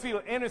uja not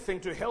feel anything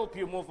to help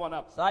you move on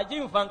up.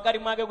 sachimva mkati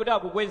mwake kuti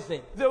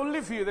akukwezeni They will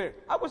leave you there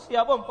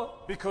akusiya pompo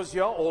because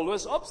you're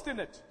always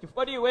obstinate,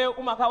 chifukwa kuti iwe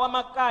umakhala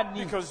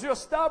makani because you're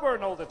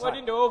stubborn all the kuti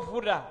time. ndi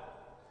wovuta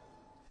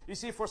You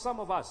see, for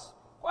some of us,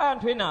 kwa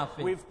anthu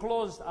enafe we've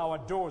closed our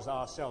doors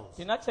ourselves.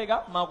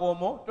 tinatseka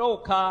makomo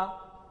tokha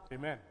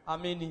Amen.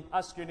 ameni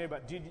Ask your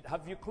neighbor,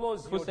 have you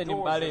closed your Fuseni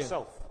doors mbale.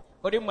 yourself?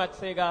 kodi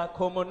mwatseka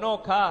khomo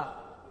nokha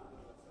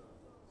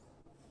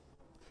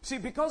See,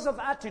 because of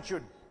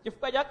attitude,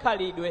 chifukwa cha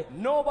khalidwe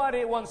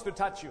nobody wants to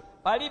touch you.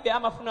 palibe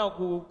amafuna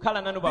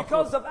kukhala nanu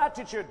Because pafupi of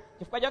attitude,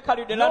 chifukwa cha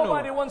khalidwe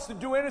nobody lanu wants to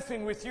do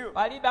anything with you.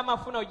 palibe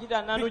amafuna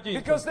kuchita nanu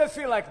Because chinthu they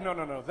feel like,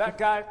 no, that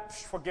guy,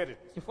 forget it.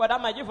 chifukwa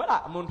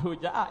tamachivala munthu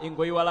uja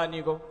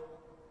ingoyiwalaniko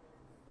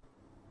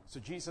So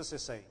Jesus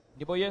is saying,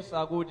 ndipo yesu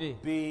akuti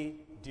be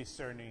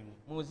discerning.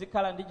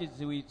 muzikhala ndi Be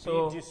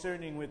chidziwitso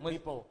discerning with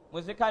people.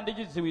 muzikhala ndi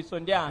chidziwitso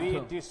ndi Be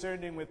anthu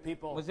discerning with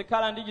people.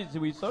 muzikhala ndi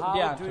chidziwitso ndi How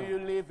do anthu you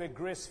live a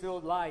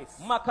grace-filled life?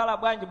 mumakhala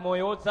bwanji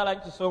moyo wodzala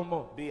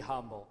mchisomo Be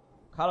humble.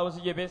 khala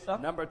uzichepesa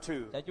Number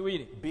 2,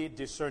 chachiwiri be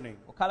discerning.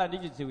 kukhala ndi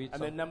And chidziwitso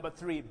then number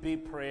 3, be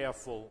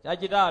prayerful.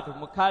 chachitatu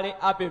mukhale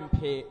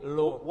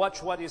apemphero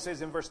Watch what he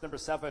says in verse number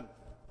 7.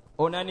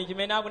 onani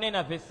chimene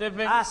akunena verse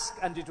 7 Ask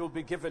and it will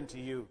be given to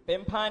you.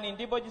 pemphani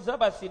ndipo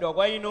chidzapasidwa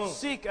kwa inu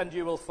Seek and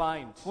you will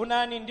find.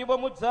 funani ndipo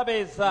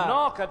mudzapeza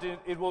Knock and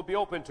it will be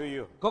open to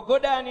you.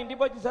 gogodani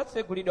ndipo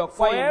chidzatsekulidwa For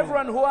kwa inu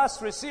everyone who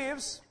asks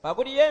receives,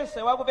 pakuti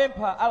yense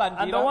wakupempha and the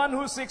alandira one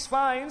who seeks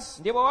finds,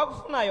 ndipo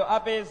wakufunayo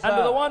and to the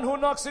apeza one who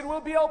knocks it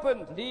will be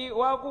opened. ndi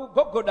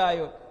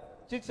wakugogodayo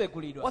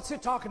chitsekulidwa What's he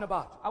talking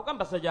about?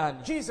 akukambasa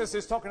chani Jesus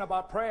is talking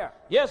about prayer.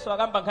 yesu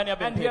akamba nkhani ya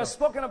And he pemphero has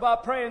spoken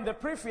about prayer in the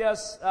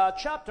previous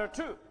chapter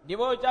too.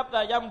 ndipo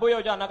chapter cha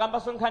mbuyo cha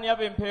anakambanso nkhani ya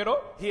pemphero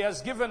He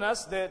has given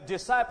us the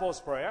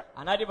disciples' prayer,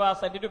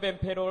 anatipasa nditu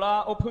pemphero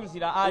la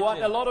ophunzira what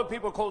a ache lot of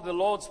people call the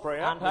Lord's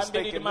Prayer, anthu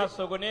ambiri mistakenly.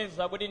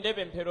 timasokoneza kuti ndiye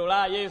pemphero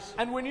la yesu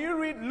And when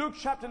you read Luke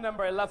chapter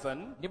number 11,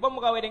 ndipo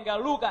mukawerenga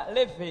luka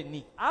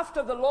 11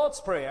 after the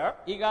Lord's Prayer,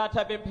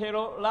 ikatha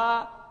pemphero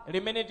la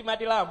limene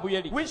timati la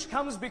ambuye lija which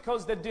comes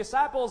because the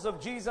disciples of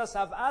Jesus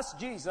have asked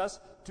Jesus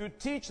to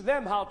teach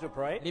them how to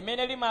pray.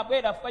 limene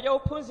limabwera chifukwa cha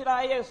ophunzira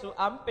a yesu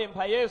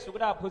ampempha yesu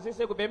kuti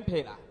aphunzitse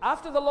kupemphera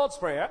After the Lord's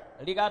Prayer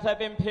likatha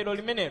pemphero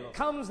limenelo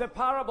comes the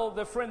parable of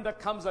the friend that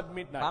comes at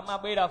midnight.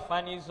 pamabwera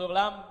fanizo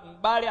la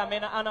m'bale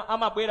amene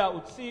amabwera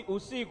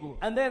usiku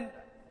And then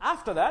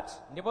after that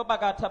ndipo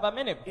pakatha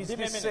pamenepo is ndi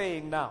this pamene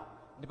saying now,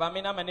 ndi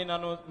pamene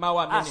amanenano mawu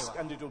ask amenewa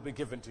and it will be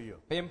given to you.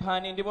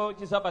 pemphani ndipo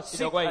chidzapasidwa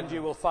Seek kwa and you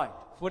inu will find.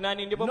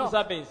 funani ndipo Knock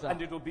muzapeza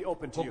and it will be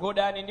open to you.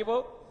 gogodani ndipo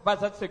So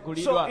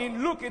padzatsegulidwa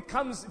in Luke it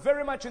comes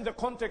very much in the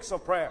context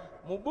of prayer.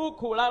 mu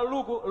buku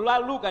la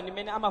luka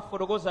ndimene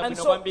amafotokoza And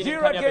bwino so kwambiri here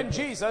nkhani ya again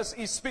pemphero. Jesus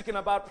is speaking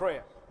about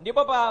prayer.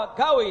 ndipo pa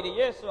gawo ili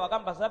yesu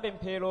akamba za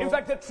pemphero In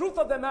fact, the truth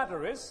of the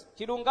matter is,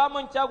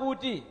 chilungamo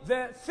nchakuti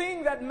the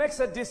thing that makes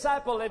a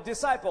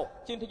disciple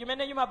chinthu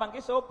chimene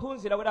chimapangisa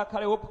wophunzira kuti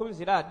akhale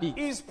wophunziradi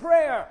is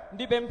prayer.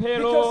 ndi Because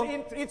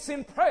pemphero it's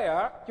in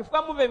prayer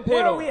chifukwa mu where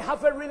pemphero we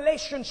have a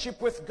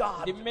relationship with ndi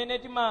God. mmene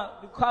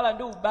timakhala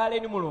ndi ubale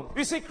ndi mulungu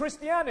You see,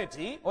 Christianity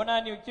Christianity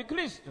onani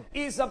chikristu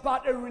is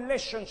about a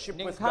relationship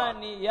ndi with God.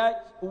 nkhani ya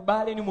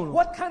ubale ni mulungu.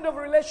 What kind of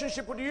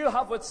relationship would you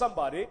have with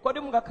somebody Kodi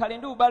mungakhale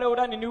ndi ubale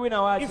utani ndi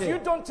wina if you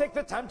wace don't take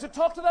the time to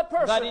talk to that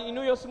person? ngati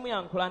inuyo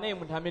simuyankhula naye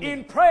munthu amene.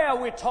 In prayer,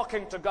 we're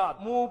talking to God.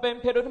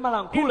 Mupemphero In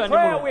timalankhula ndi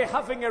prayer, mulungu. we're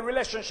having a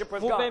relationship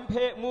with God.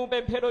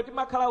 Mupemphero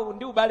timakhala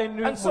ndi ubale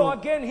ndi And so mulungu.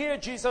 again, here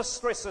Jesus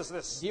stresses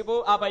this,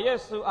 Ndipo apa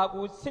Yesu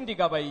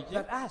akutsindika pa ichi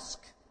that ask,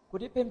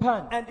 kuti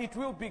pemphani and it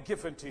will be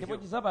given to ndipo you.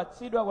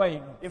 chidzapatsidwa kwa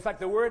inu. In fact,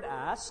 the word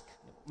ask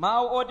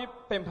Mawu oti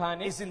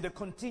pemphani is in the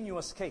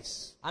continuous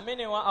case.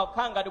 amenewa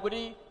akukhala ngati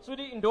kuti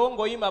suti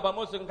ndongoyima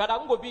pamodzi ngati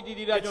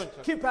akungopitirira It's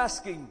choncho. keep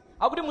asking,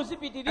 Akuti And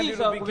muzipitiriza it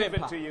will be given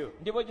kupempha to you.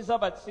 ndipo keep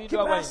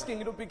chidzapatsidwa kwa inu.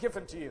 asking, it will be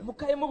given to you.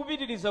 Mukhale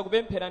mukupitiriza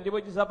kupemphera ndipo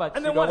And then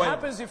chidzapatsidwa what kwa inu.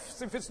 happens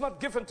if it's not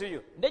given to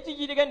you?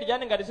 Ndechichitike ndi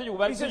chani ngati He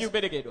says,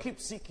 sichikuperekedwa. keep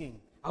seeking,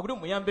 Akuti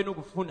muyambe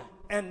nokufuna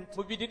and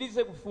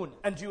mupitirize kufuna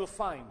you will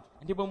find.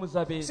 ndipo See,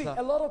 muzapeza.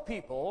 a lot of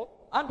people,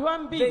 Anthu they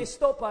ambiri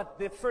stop at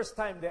the first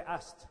time they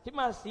asked,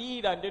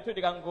 timasiyira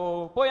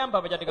ndithu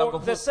poyamba paja or the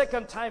tikafusa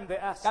second time they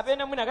asked,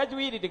 kapena mwina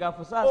kachiwiri or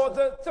tikafusanso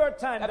the third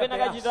time that kapena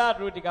they asked.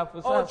 kachitatu Oh,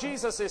 tikafusanso.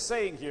 Jesus is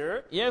saying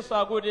here, Yesu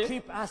akuti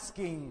keep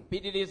asking.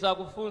 pitiriza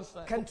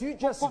kufunsa. Can't you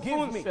just give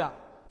me? Kufunsa.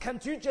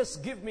 Can't you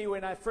just give me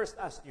when I first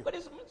asked you? Kodi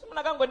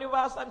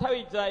simunakangondipasa nthawi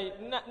ijayi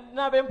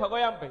napempha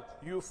koyamba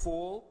iti. You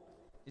fool,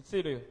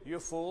 Itsiru iwe. you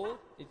fool.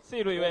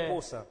 Itsiru iwe.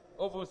 Opusa.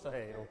 Opusa.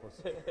 Hey,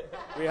 Opusa.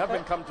 We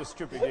haven't come to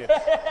stupid yet.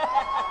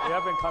 We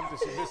haven't come to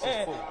see this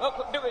is fool.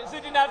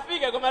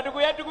 Sitinafike koma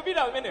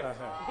tikupita pamenepo.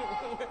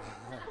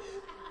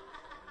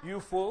 You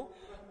fool.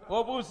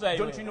 Opusa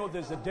Don't you iwe. know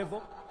there's a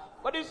devil?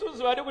 Kodi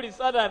suziwa ndi kuli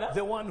Satana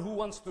The one who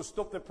wants to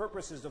stop the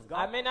purposes of God.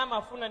 amene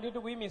amafuna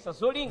ndithu kuyimisa The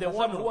zolinga za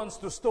one who Mulungu. wants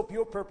to stop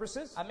your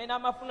purposes. Amene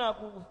amafuna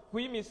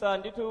kuyimisa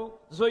ndithu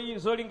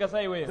zolinga za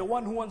The iweyo.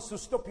 one who wants to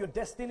stop your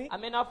destiny.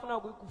 Amene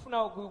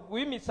kufuna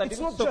kuyimisa It's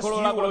ndithu not just tsogolo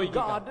you lako or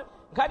loyikika. God.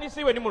 Nkhani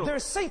siwe ndi Mulungu.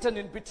 There's Satan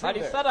in between Ali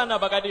there. Satana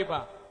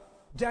pakatipa.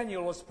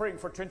 Daniel was praying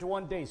for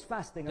 21 days,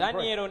 fasting and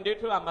praying. Danielo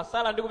ndithu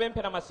amasala ndi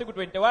kupemphera masiku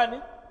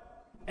 21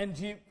 And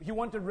he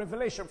wanted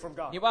revelation from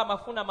God. ndipo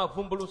amafuna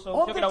mavumbuluso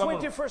On the kuchokera kwa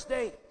Mulungu. 21st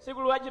day,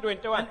 Siku lachi an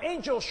 21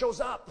 angel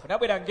shows up.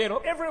 kudabwera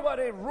ngelo.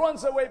 Everybody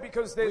runs away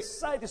because their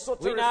sight is so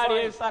Wina terrifying.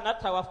 aliyense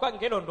anathawa chifukwa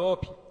ngelo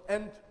ndophi.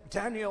 And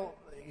Daniel,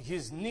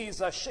 his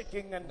knees are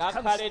shaking and can't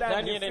ngakhale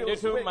stand. He Daniel feels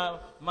ndithu weak.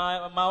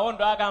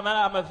 maondo ake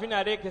amavina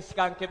aleke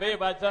sikankebeye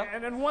paja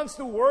And then wants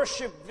to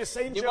worship this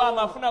ndipo angel.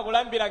 amafuna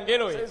kulambira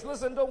ngeloyo. Says,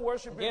 listen, don't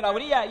worship him. ngelo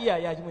akuti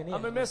iya chimwene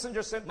I'm a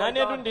messenger sent by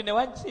nanetu God. ndine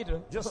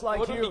wantchito Just like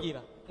you.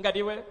 wotumikira ngati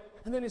iwe.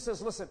 And then he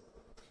says, listen,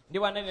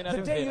 ndipo ananena the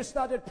day you timvera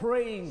started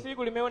praying,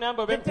 siku limene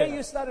unayamba the day you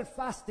kupemphera started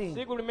fasting,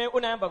 siku limene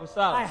unayamba I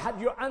kusala had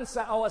your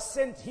answer. I was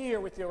sent here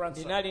with your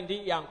answer. ndinali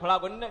ndi yankho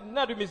lako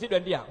ndinatumizidwa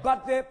ndi yankho.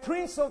 But the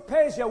prince of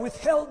Persia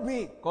withheld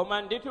me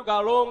Koma ndithu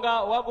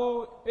kalonga wa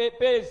ku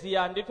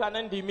Persia ndithu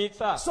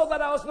anandiyimitsa. so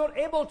that I was not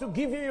able to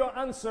give you your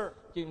answer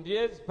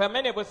Ndiye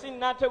pamenepo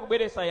sindinathe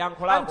kubweretsa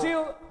yankho lako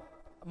until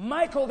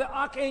Michael the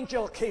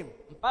archangel came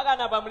mpaka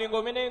na pamlingo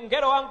umene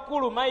mngelo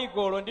wamkulu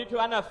Maikolo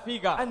ndithu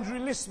anafika and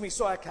released me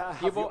so I can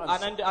have ndipo your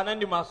answer.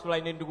 anandimasula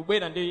ine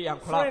ndikubwera ndi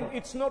yankho Friend, lako.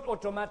 it's not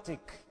automatic.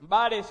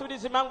 Mbale Tell suti your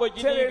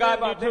zimangochitika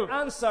neighbor, the ndithu.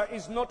 answer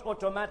is not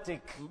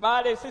automatic.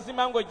 Mbale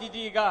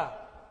sizimangochitika.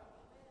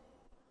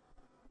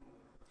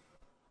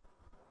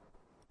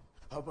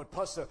 Oh, but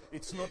Pastor,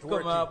 it's not Koma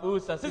working.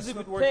 abusa It's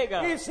not working.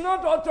 sizikuteka. It's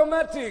not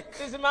automatic.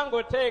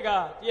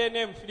 Sizimangoteka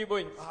tiyene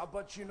mfilipoints.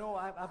 But you know,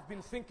 I've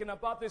been thinking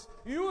about this.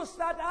 You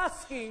start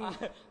asking,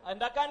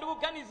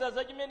 Ndakandikuganiza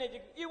za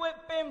chimenechi iwe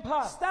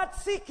pempha start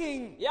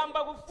seeking.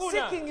 yamba kufuna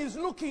Seeking is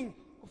looking.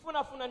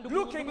 kufunafuna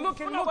Looking. You have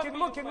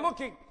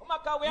changed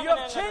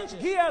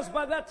umakawuyang'anayang'ana gears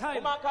by that time.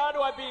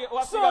 umakawadi So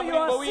wafika you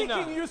mlingo are wina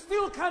seeking, you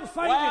still can't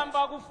find it.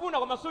 wayamba kufuna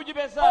koma Oh,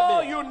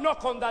 suchipezabe you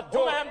knock on that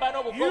door.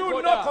 umayamba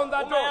You knock on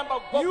that umayamba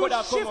door. You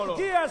kugogoda shift khomolo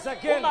gears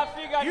again.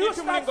 umafika You ndithu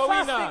start mlingo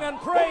fasting wina and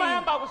praying.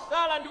 umayamba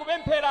kusala ndi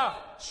kupemphera.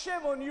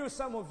 Shame on you,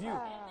 some of you.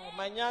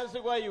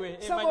 Manyazi kwa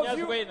iwe Some of manyazi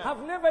you kwa ina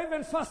have never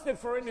even fasted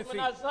for anything.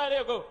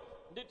 munasaleko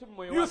ndithu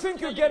mmoyo You wako.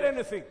 think you get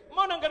anything.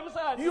 Muona ngati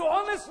musala You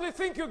honestly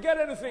think you get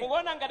anything.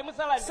 mukuona ngati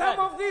musala Some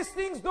of these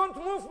things don't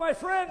move, my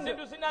friend,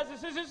 zinthu zinazi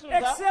sizisuntha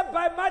except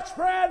by much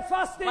prayer and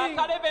fasting.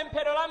 makhale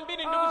pemphero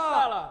lambiri ndi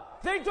kusala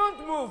They don't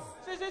move.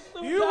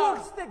 sizisuntha. You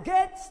will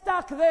get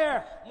stuck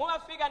there.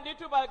 mukafika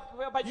ndithu pa You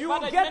chipata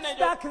will get chimenecho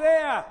stuck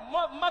there.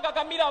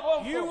 makakamira You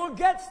pompo will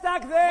get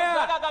stuck there.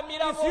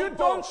 Muzakakamira If you pompo.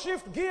 don't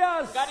shift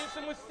gears, ngati you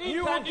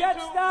simusintha will get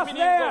ndithu stuck milingo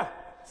there.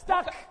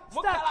 Stuck,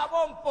 mukhala stuck,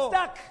 pompo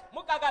stuck.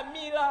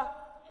 mukakamira.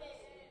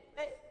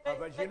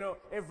 But you know,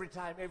 every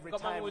time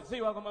koma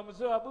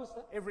mudziwa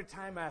abusa every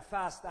time I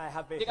fast, I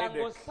have a headache.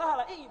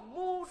 tikangosala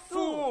mutu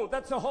Fool,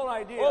 that's the whole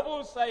idea.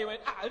 obusa iwe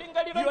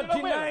lingaliro You're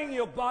ndilomwelo denying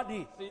your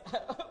body.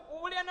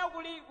 Uliana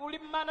uli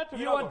mana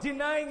You are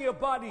denying your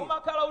body.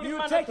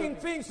 You're taking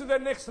things to the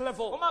next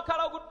level.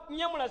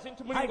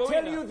 I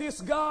tell you,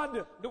 this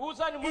God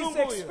is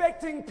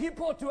expecting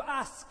people to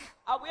ask,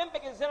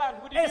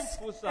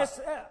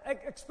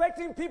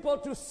 expecting people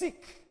to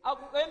seek,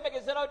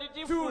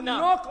 to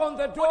knock on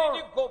the door.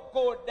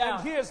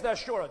 And here's the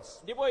assurance.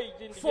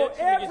 For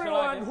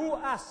everyone who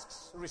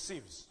asks,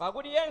 receives.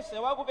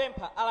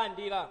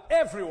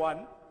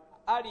 Everyone,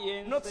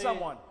 not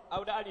someone.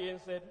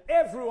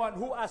 Everyone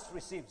who asks,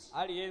 receives.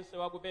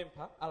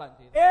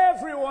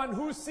 Everyone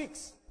who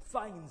seeks,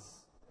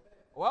 finds.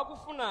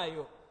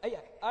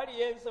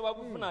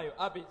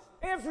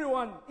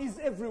 Everyone is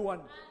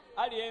everyone.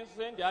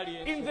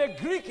 In the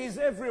Greek is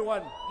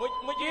everyone.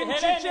 In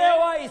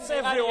Chichewa it's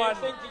everyone.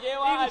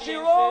 In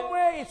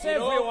Chiromwe it's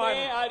everyone.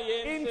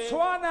 In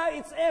Tswana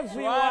it's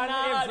everyone,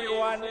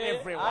 everyone,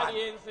 everyone.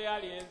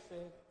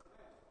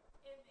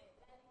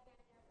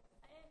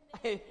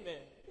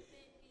 Amen.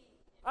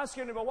 Ask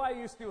your neighbor, why are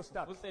you still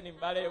stuck? Ask him,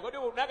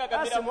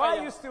 why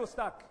are you still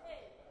stuck?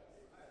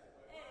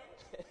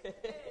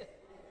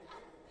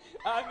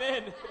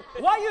 Amen.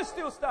 Why are you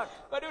still stuck?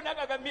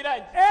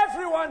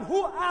 Everyone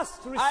who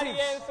asks receives.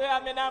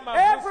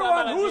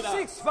 Everyone who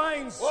seeks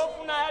finds.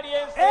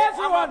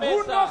 Everyone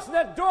who knocks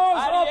the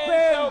doors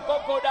open.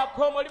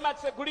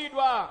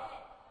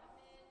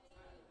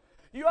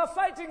 You are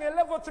fighting a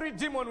level 3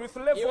 demon with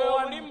level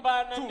 1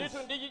 tools.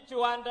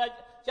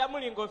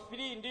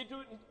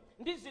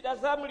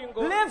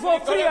 Level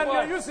 3 and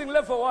you're using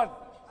level 1.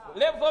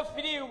 Level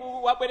 3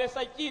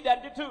 wabweresa chida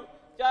nditu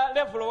cha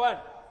level 1.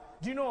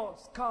 Do you know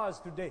cars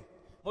today?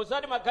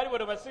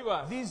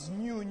 These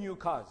new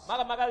cars.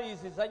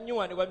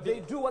 They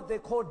do what they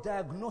call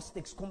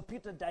diagnostics,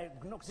 computer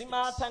diagnostics.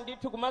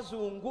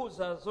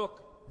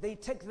 They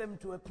take them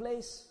to a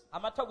place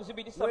where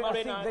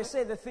they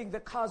say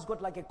the car's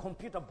got like a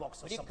computer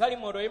box or something.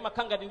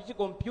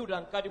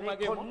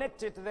 They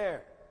connect it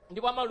there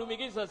to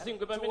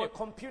a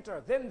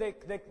computer. Then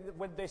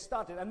when they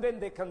start it, and then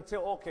they can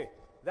tell, okay,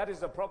 that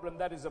is a problem,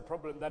 that is a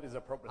problem, that is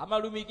a problem.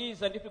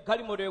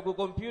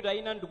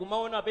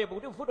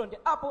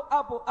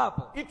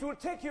 It will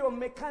take your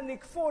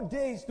mechanic 4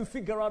 days to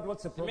figure out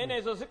what's the problem.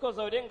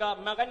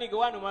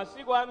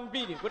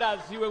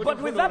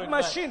 But with that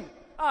machine,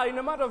 in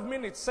a matter of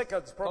minutes,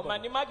 seconds,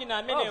 problem. Oh,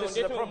 this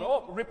is the problem.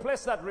 Oh,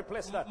 replace that,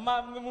 replace that.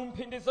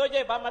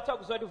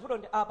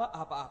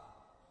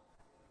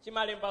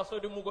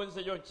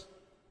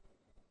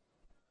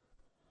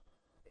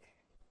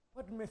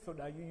 What method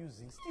are you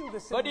using? Still the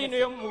same method.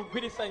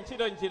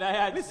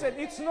 Listen,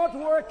 it's not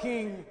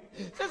working.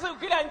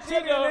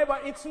 Tell your neighbor,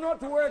 it's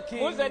not working.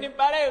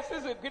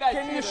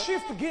 Can you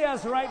shift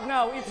gears right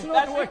now? It's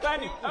not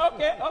working.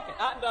 Okay.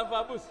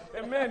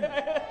 Amen.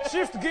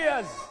 Shift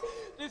gears.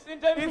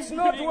 It's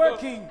not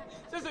working.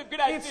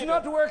 It's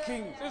not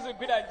working.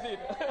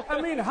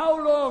 I mean, how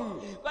long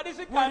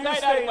will you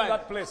stay in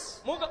that place?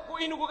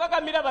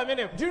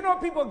 Do you know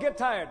people get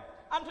tired?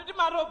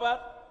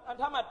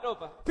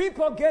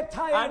 People get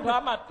tired.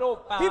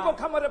 People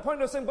come at a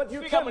point of saying, but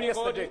you came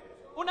yesterday.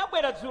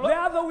 The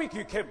other week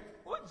you came.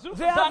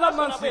 The other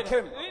month you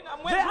came.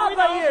 The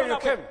other year you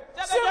came.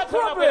 Same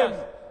problem.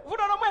 No.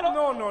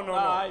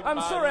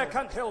 I'm sorry I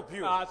can't help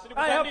you. I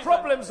have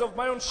problems of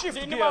my own.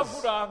 Shift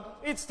gears.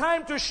 It's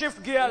time to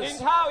shift gears.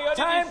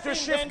 Time to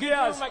shift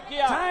gears.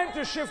 Time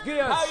to shift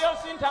gears.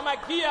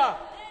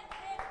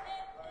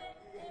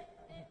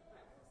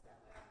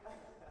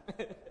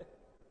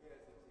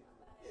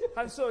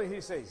 And so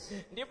he says,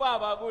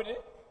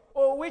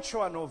 oh, which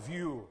one of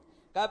you,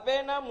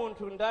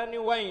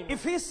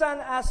 if his son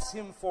asks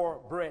him for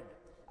bread,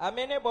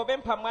 will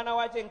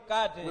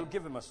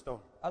give him a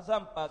stone?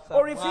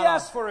 Or if he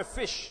asks for a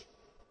fish,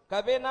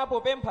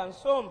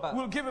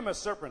 we'll give him a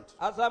serpent.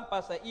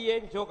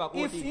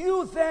 If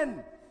you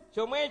then,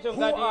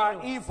 who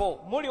are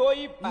evil,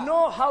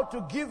 know how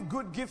to give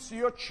good gifts to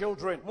your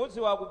children,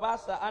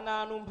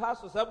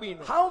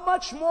 how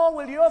much more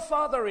will your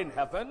Father in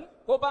heaven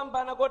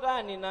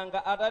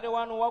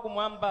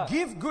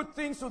give good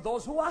things to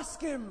those who ask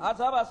him?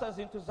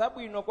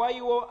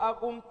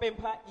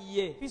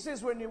 He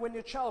says, when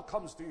your child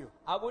comes to you,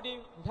 I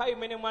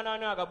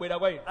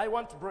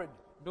want bread.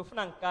 You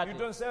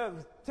don't say,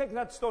 take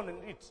that stone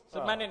and eat.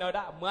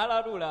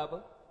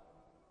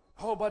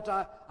 Oh, but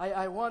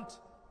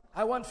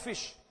I want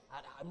fish.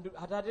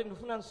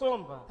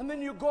 And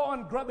then you go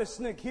and grab a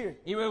snake here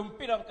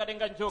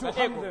to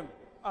harm them.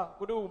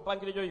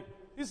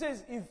 He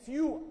says, if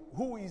you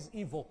who is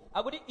evil,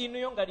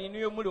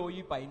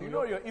 you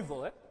know you're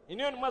evil, eh?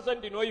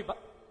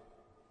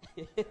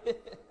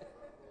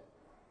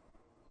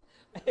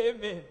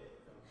 Amen.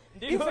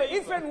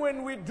 Even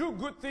when we do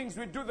good things,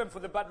 we do them for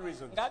the bad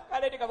reasons.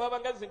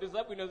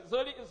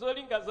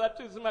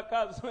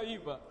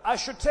 I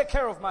should take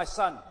care of my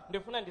son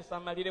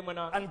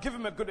and give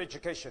him a good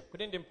education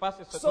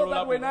so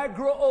that when I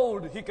grow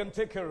old, he can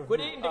take care of me.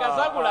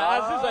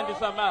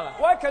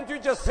 Why can't you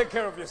just take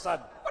care of your son?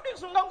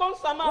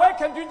 Why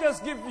can't you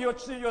just give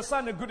your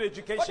son a good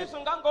education?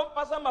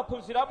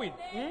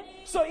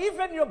 So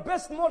even your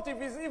best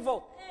motive is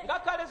evil.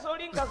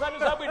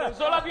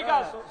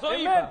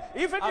 Amen.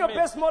 Even your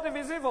best motive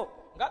is evil.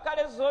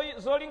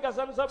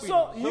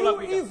 So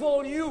you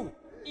evil you.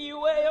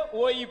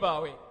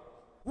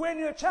 When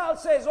your child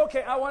says,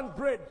 okay, I want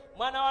bread,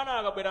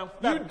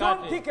 you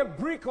don't pick a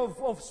brick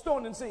of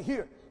stone and say,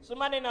 here.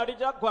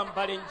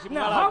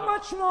 Now, how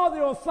much more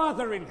your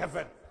Father in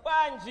heaven?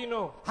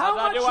 How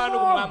much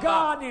more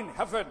God in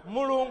heaven?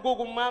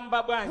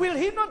 Will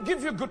He not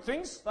give you good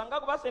things?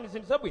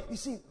 You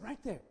see,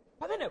 right there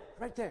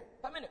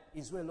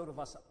is where a lot of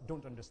us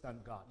don't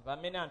understand God.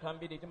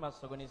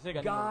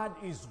 God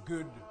is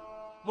good.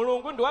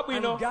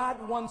 And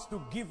God wants to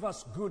give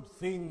us good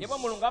things.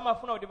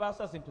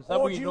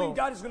 Oh, do you mean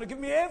God is going to give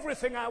me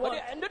everything I want?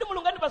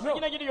 No,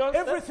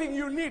 everything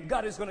you need,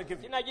 God is going to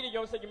give you.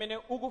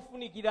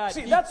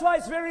 See, that's why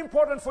it's very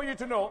important for you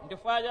to know,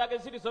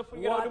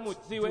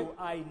 what do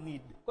I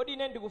need? What do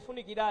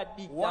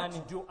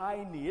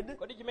I need to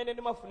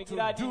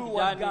do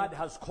what God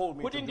has called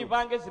me to do?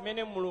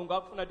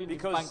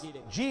 Because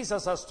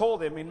Jesus has told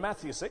them in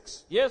Matthew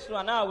 6,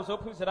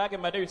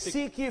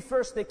 seek ye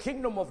first the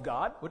kingdom of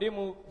God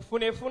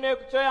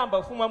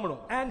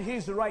and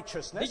His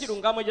righteousness,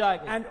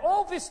 and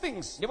all these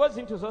things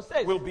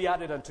will be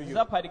added unto you.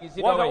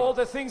 What are all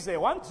the things they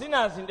want?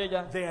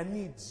 Their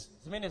needs.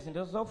 Let's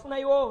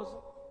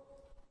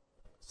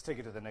take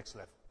it to the next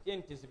level.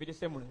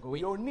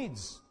 Your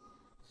needs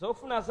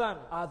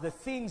are the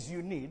things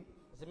you need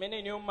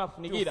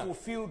to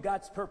fulfill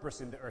God's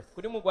purpose in the earth.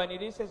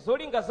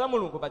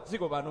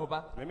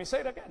 Let me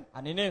say it again.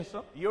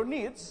 Your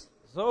needs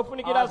are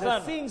the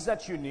things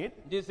that you need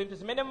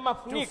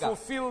to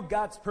fulfill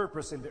God's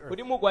purpose in the earth.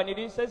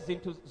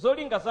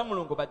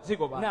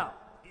 Now,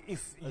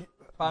 if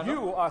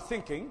you are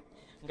thinking,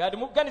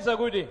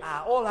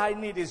 all I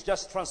need is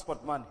just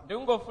transport money,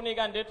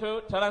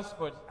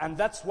 and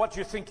that's what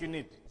you think you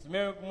need,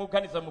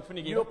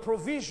 your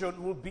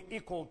provision will be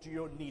equal to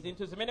your need.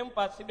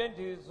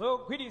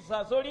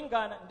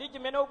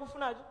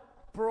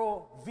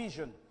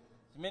 Provision.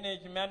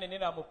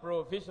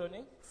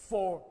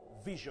 For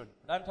vision.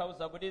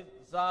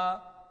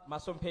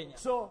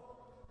 So,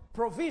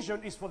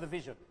 provision is for the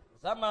vision.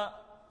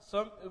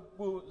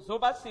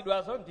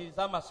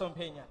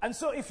 And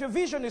so, if your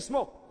vision is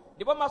small,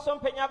 your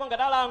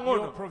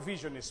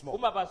provision is small.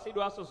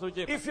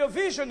 If your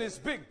vision is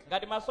big,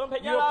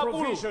 your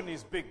provision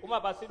is big.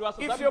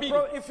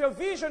 If your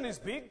vision is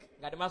big,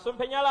 then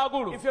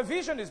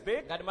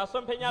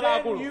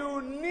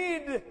you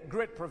need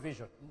great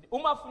provision.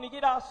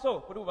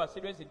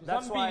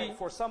 That's why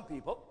for some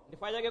people,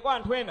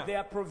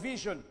 their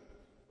provision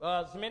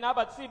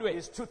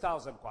is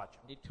 2,000 kwacha.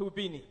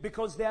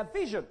 Because their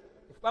vision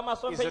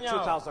is a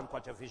 2,000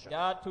 kwacha vision.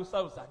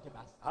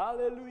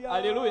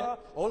 Hallelujah.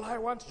 All I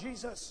want,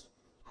 Jesus.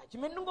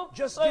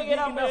 Just give me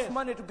enough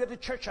money to get to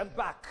church and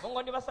back.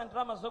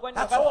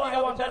 That's all I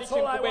want. That's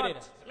all I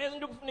want.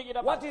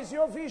 What is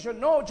your vision?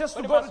 No, just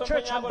to go to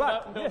church and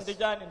back. Yes. It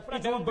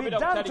will be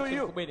done to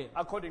you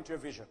according to your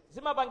vision.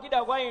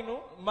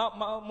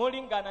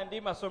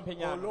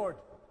 Oh Lord,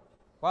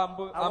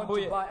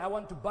 I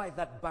want to buy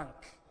that bank.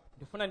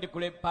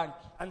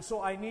 And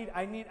so I need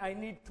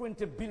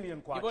 20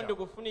 billion kwacha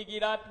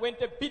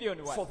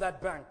for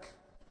that bank.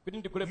 You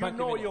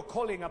know you're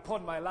calling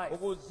upon my life,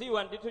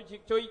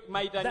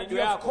 that you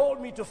have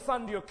called me to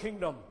fund your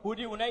kingdom.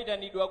 You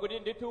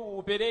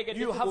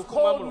have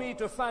called me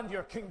to fund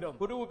your kingdom.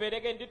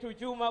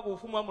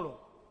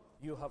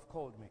 You have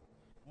called me.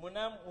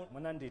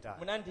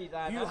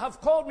 You have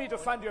called me to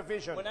fund your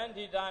vision. And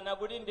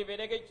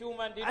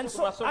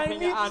so I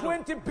need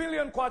 20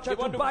 billion kwacha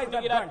to buy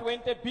that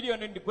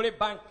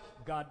bank.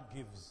 God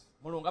gives.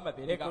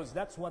 Because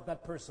that's what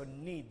that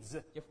person needs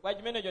to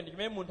fulfill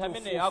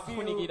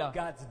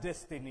God's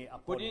destiny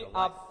upon your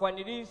life. What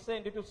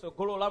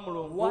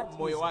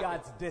is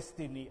God's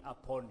destiny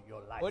upon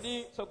your life? What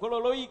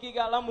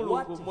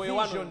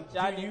vision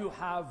do you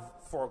have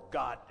for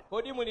God?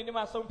 What is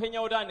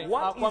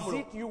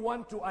it you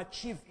want to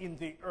achieve in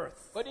the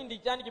earth? Do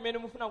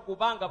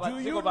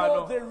you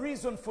know the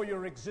reason for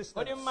your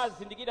existence? Do you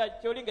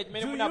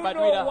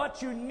know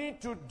what you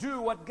need to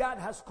do, what God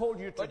has called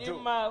you to do?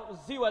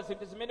 At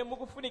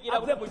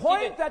the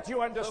point that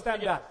you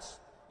understand that,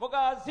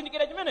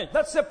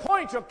 that's the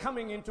point you're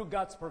coming into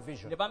God's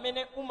provision.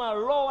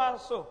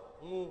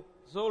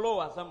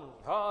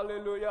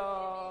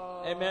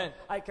 Hallelujah. Amen.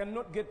 I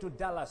cannot get to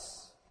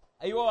Dallas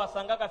with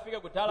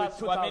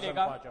 2,000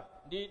 kwacha.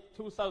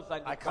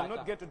 I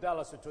cannot get to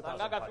Dallas with 2,000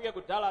 kwacha.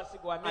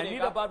 I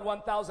need about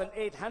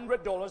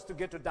 $1,800 to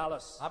get to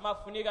Dallas.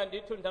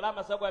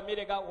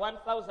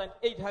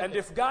 And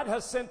if God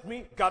has sent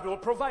me, God will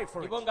provide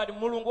for it.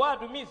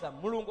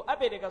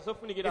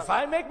 If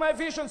I make my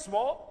vision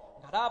small,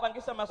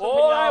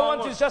 all I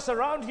want is just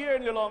around here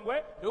in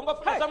Lilongwe.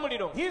 Hey,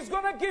 He's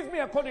going to give me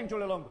according to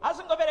Lilongwe.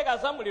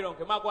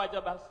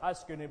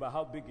 Ask your neighbor,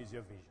 how big is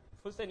your vision?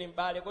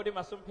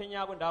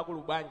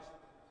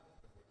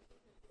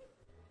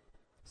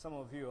 Some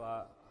of you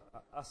are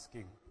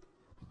asking.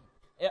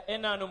 I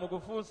don't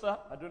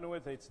know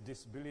whether it's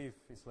disbelief.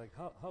 It's like,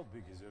 how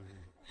big is your vision?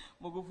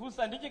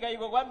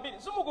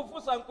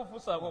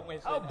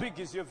 How big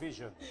is your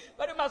vision?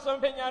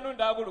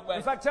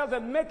 In fact, tell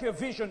them, make your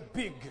vision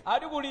big.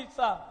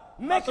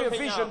 Make your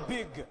vision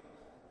big.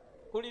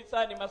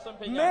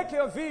 Make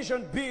your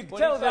vision big.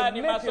 Tell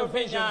them, make your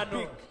vision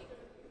big.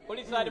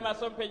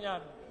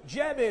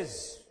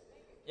 Jabez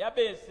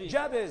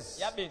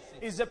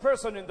is a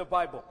person in the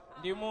Bible.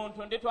 He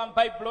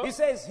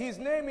says his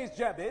name is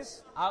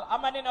Jabez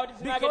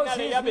because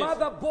his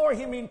mother bore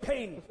him in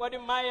pain. But we're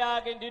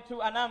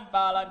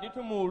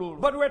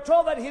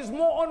told that he's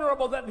more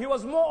honorable, that he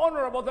was more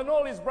honorable than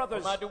all his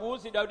brothers.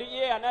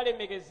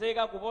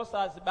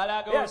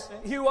 Yes,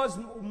 he was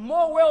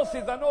more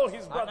wealthy than all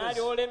his brothers.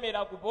 And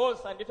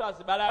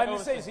he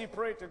says he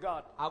prayed to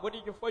God,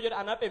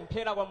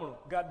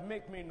 God,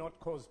 make me not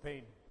cause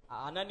pain.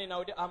 Switch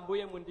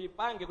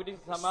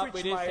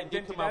my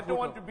identity. I don't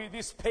want to be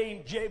this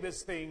pain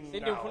Jabez thing now.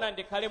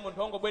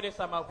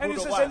 And he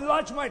says,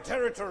 enlarge my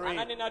territory.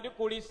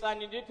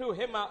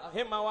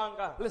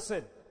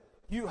 Listen,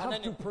 you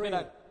have to pray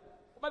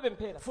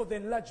for the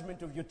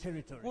enlargement of your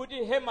territory.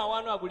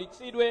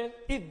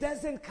 It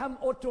doesn't come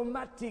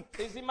automatic.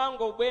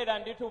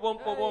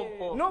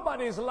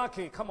 Nobody is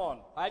lucky. Come on.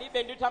 I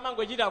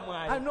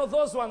know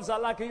those ones are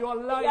lucky. You are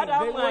lying.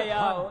 They work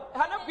hard.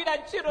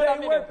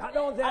 They work hard.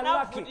 No, they are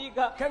lucky.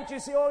 Can't you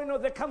see? Oh, you know,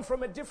 they come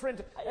from a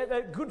different,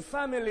 good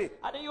family.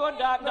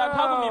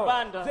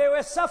 No, they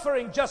were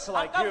suffering just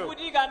like you.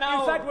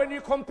 In fact, when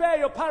you compare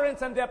your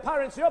parents and their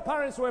parents, your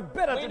parents were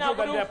better to do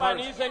than their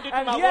parents. And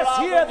yes,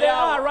 here they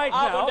are right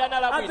now.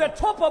 At the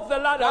top of the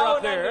ladder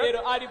up there.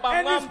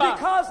 And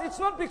it's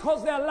not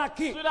because they are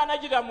lucky.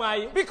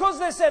 Because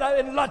they said, I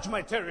enlarge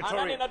my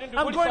territory.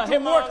 I'm going to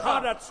work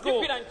hard at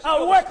school.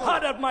 I'll work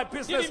hard at my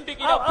business.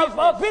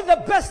 I'll be the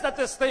best at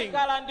this thing.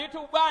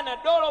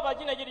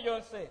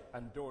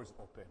 And doors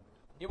open.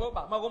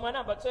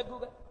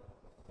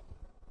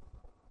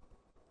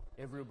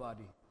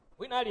 Everybody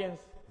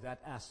that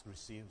asks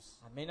receives.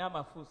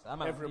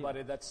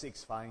 Everybody that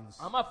seeks finds.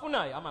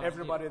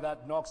 Everybody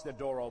that knocks, the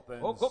door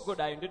opens.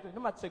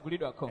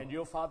 And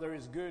your Father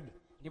is good.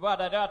 Your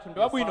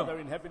Father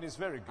in heaven is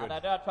very good.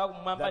 That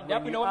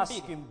when you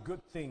ask him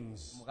good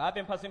things,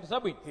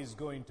 he's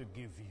going to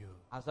give you.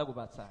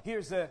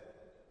 Here's a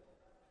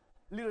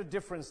little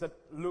difference that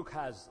Luke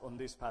has on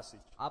this passage.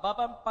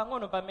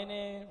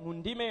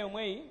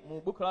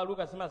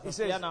 He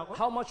says,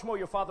 how much more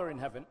your Father in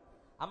heaven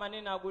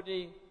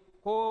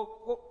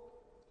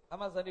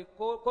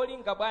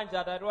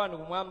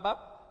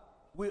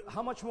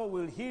how much more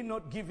will he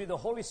not give you the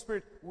Holy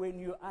Spirit when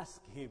you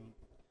ask him?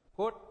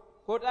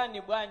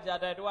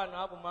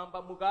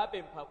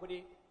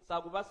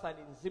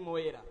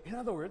 In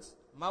other words,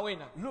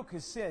 Luke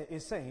is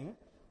saying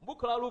at the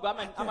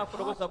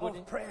heart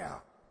of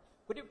prayer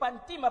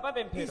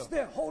is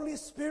the Holy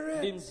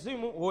Spirit.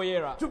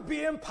 To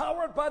be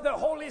empowered by the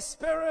Holy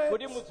Spirit.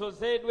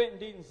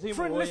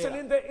 Friend, listen,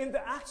 in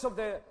the Acts of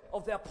the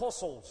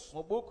Apostles,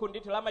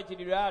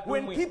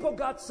 when people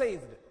got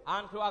saved,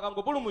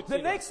 the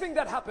next thing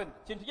that happened,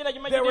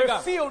 they were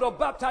filled or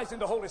baptized in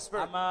the Holy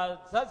Spirit.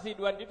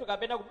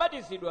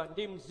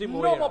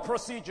 No more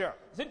procedure.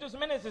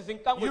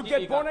 You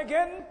get born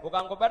again,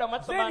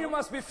 then you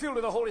must be filled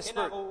with the Holy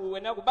Spirit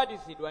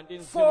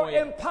for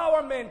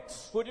empowerment.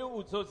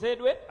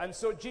 And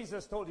so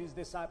Jesus told his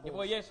disciples,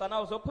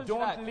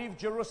 don't leave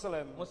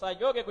Jerusalem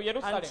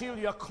until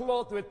you are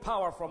clothed with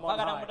power from on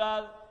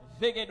high.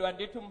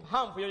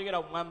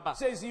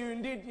 Says you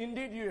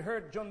indeed you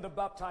heard John the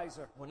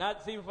Baptizer,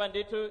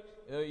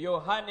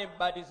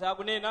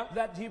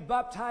 that he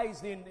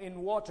baptized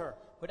in water.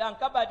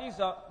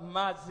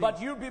 But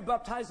you'll be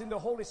baptized in the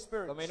Holy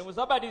Spirit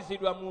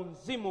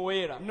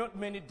not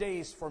many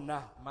days from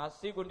now. And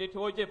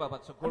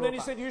then he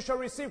said, you shall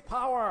receive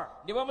power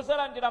when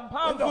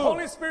the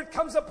Holy Spirit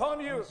comes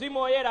upon you.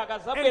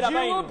 And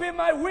you will be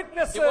my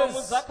witnesses in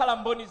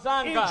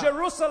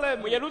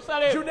Jerusalem,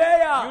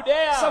 Judea,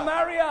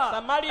 Samaria,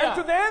 and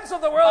to the ends of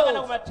the world.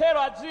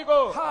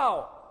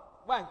 How?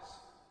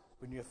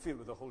 When you're filled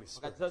with the Holy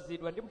Spirit.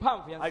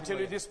 I tell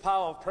you, this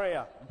power of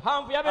prayer,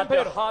 at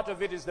the heart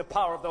of it is the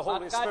power of the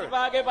Holy Spirit.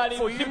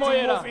 For you to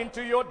move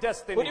into your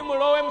destiny, to do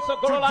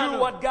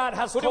what God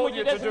has called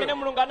you to do.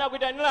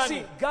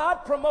 See,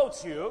 God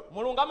promotes you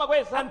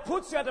and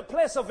puts you at a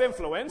place of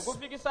influence so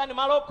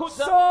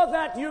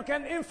that you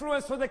can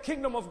influence for the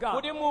kingdom of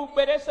God.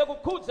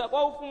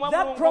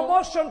 That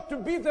promotion to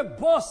be the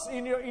boss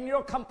in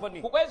your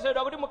company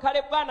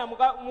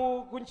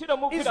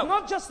is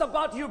not just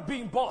about you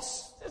being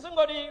boss.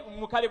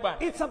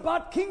 It's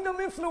about kingdom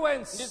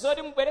influence.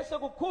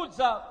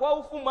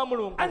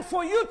 And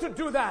for you to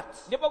do that,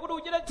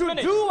 to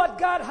do what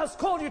God has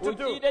called you to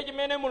do,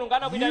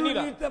 you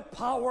need the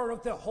power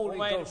of the Holy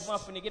Ghost.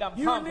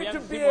 You need to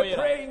be a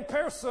praying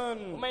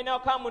person.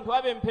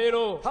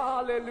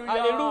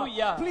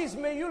 Hallelujah. Please,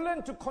 may you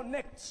learn to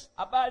connect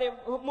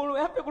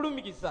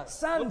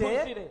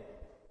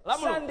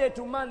Sunday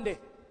to Monday.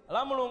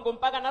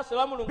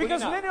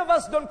 Because many of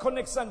us don't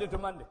connect Sunday to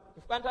Monday.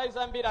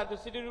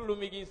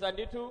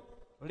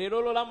 We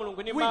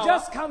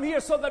just come here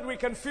so that we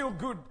can feel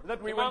good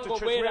that we went to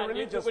church. We're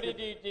religious people.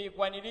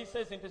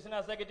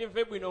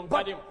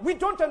 But we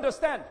don't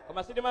understand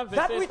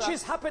that which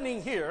is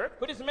happening here.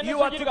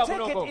 You are to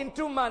take it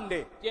into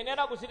Monday.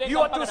 You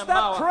are to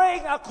start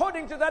praying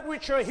according to that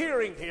which you're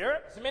hearing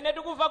here,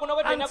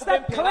 and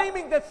start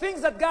claiming the things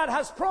that God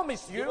has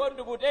promised you in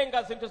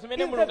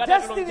the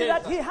destiny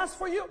that He has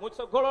for you.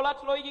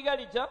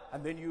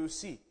 And then you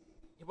see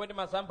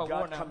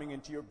God coming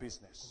into your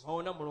business,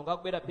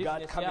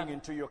 God coming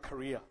into your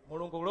career,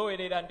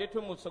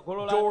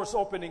 doors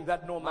opening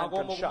that no man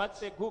can shut,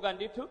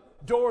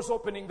 doors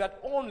opening that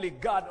only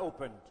God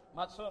opened,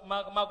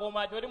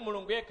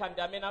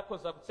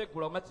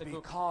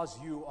 because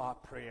you are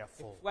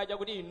prayerful,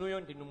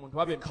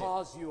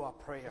 because you are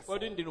prayerful.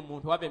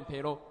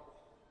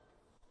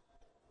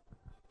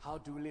 How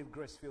do we live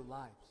grace-filled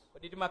lives?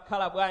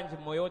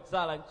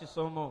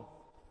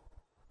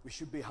 We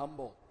should be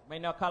humble. We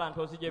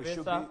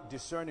should be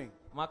discerning.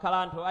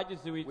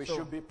 We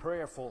should be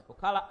prayerful.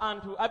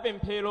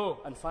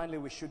 And finally,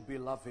 we should be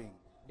loving.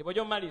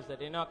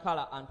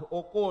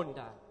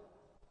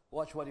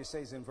 Watch what he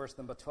says in verse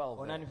number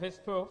 12.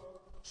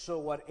 So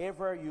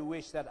whatever you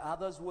wish that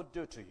others would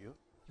do to you,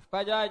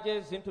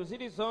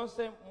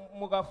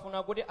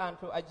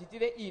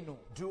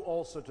 do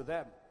also to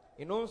them.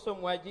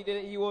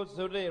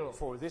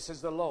 For this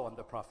is the law and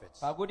the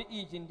prophets.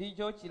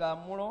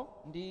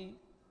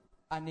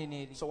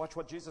 So watch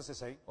what Jesus is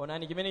saying.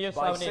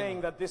 By saying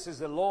that this is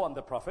the law and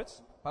the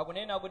prophets,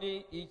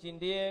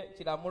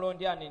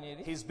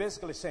 he's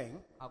basically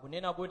saying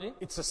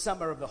it's a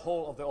summary of the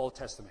whole of the Old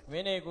Testament.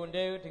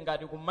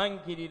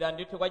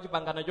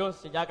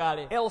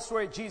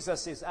 Elsewhere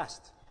Jesus is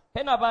asked,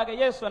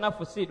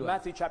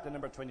 Matthew chapter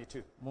number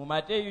 22.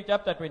 What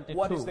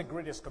is the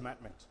greatest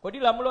commandment? Love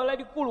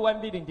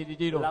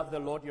the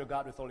Lord your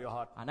God with all your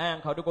heart,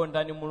 with all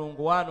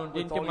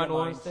your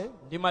mind, and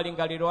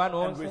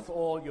with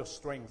all your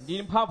strength.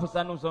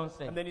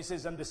 And then he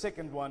says, and the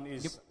second one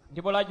is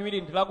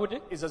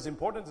as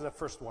important as the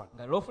first one.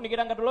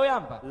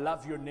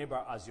 Love your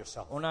neighbor as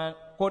yourself. And then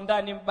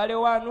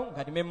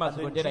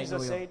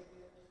Jesus said,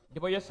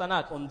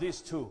 on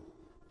these two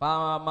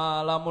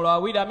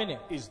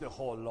is the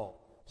whole law.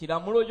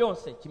 And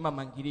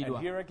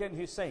here again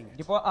he's saying it.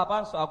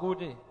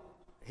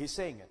 He's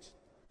saying it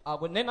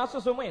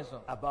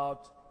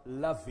about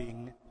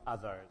loving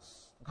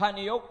others.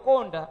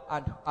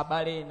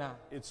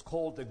 It's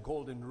called the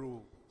golden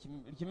rule.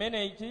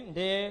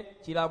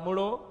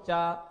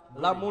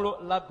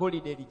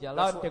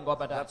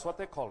 That's what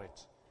they call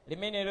it.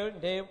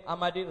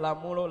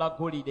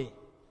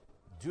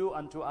 Do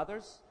unto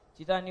others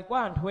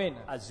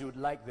as you would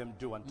like them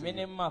do unto you. Do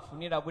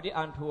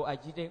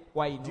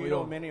you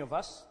know many of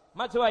us,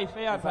 in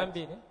fact,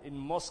 in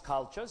most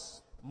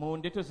cultures,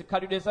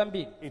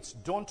 it's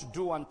don't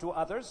do unto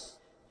others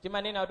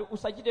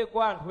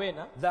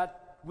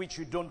that which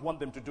you don't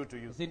want them to do to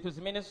you.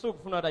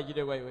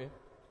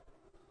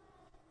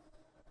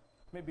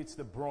 Maybe it's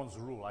the bronze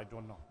rule, I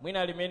don't know.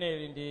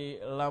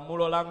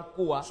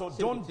 So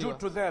don't do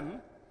to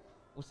them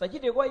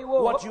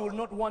what you will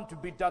not want to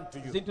be done to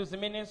you.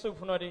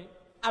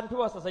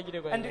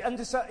 And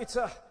it's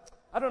a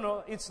I don't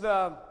know, it's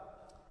the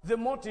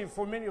motive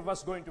for many of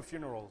us going to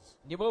funerals.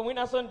 I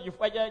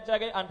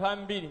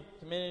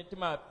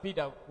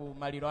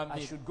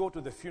should go to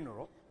the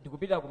funeral,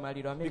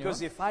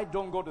 because if I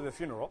don't go to the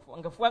funeral,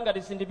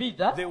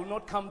 they will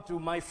not come to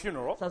my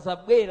funeral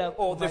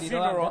or the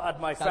funeral at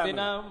my family.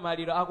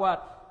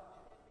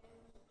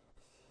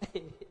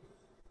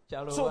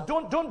 So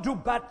don't do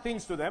bad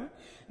things to them,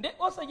 so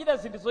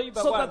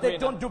that they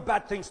don't do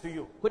bad things to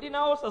you. I mean,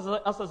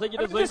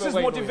 this is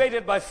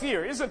motivated by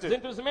fear, isn't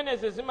it?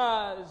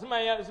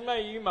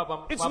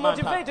 It's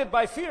motivated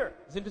by fear.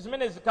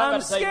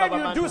 I'm scared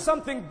you do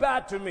something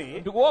bad to me,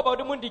 and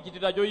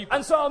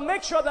so I'll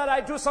make sure that I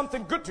do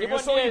something good to you,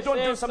 so you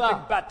don't do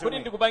something bad to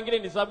me.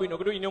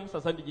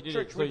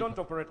 Church, we don't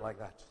operate like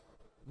that.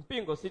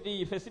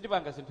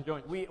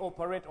 We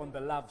operate on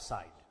the love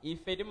side.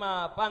 What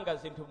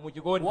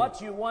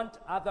you want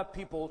other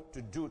people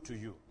to do to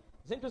you,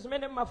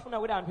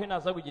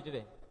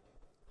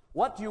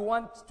 what you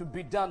want to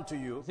be done to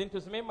you,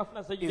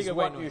 is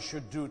what you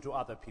should do to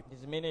other people.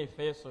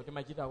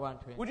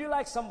 Would you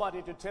like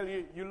somebody to tell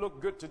you, you look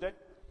good today?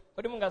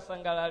 I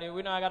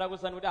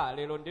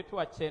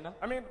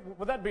mean,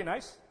 would that be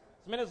nice?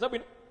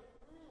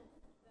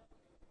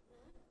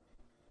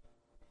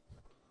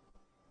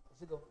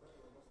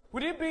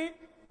 Would it be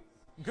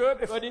good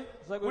if,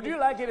 would you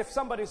like it if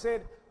somebody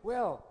said,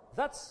 well,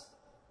 that's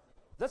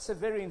a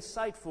very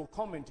insightful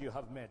comment you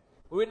have made?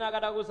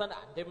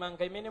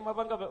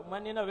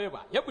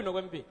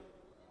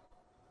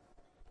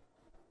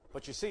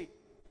 But you see,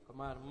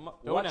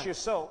 what you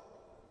sow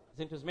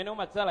is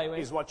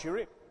what you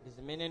reap.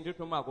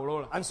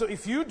 And so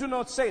if you do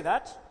not say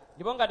that,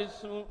 you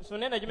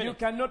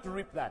cannot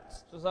reap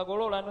that.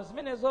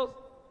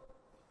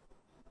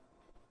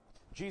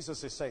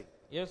 Jesus is saying,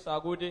 Yesu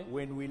akuti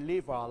when we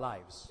live our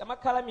lives,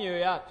 tamakhala miyoyo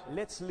yathu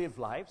let's live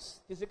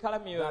lives tizikhala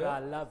that miyoyo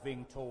are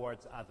loving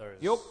towards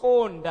others.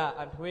 yokonda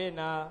anthu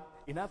ena.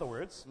 In other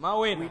words,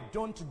 Mawena. we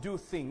don't do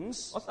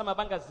things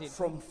Osamapanga zinthu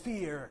from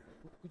fear,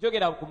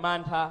 kuchokera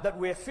kumantha that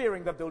we're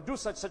fearing that they'll do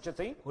such a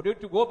thing. kuti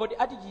tikuopa kuti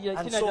atichita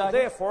And china so chake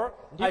therefore,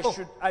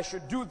 Ndipo- I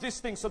should do this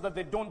thing so that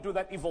they don't do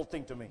that evil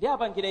thing to me. ndi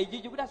apangira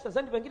ichichi kuti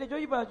asazandipangire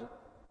choyipacho.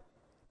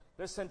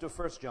 Let's turn to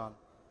 1 John,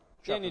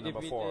 chapter Tiyeni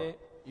number 4, tipite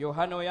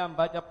Yohane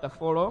oyamba chapter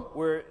 4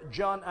 where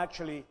John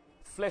actually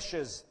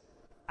fleshes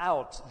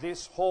out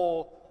this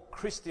whole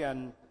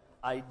Christian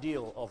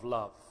ideal of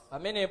love.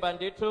 pamenepa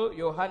ndithu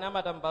Yohane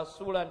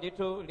amatambasula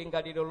ndithu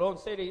lingaliro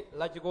lonseli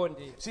la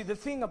chikondi. See, the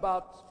thing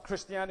about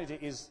Christianity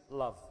is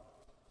love.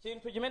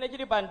 Chinthu chimene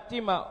chili pa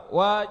mtima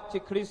wa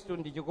chikhristu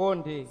ndi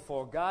chikondi,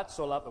 For God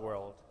so loved the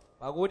world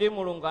pakuti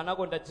mulungu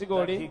anakonda that he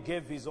dzikoli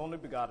gave his only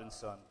begotten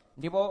Son,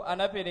 ndipo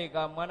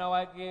anapereka mwana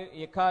wake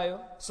yekhayo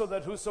so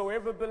that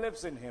whosoever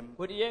believes in him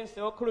kuti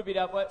yense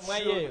wokhulupirira mwa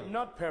should iyeyo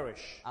not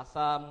perish,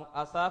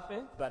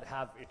 asafe but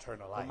have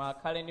eternal koma life.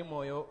 akhale ndi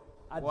moyo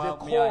At wa the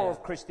core muyaya.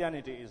 of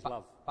Christianity is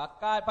love.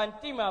 Pa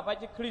mtima pa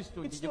chikhristu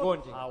ndi It's not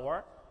chikondi,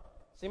 power.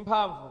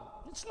 simphamvu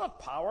It's not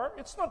power.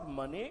 It's not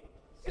money.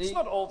 It's Si-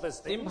 not all these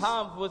things.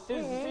 simphamvu si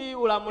It's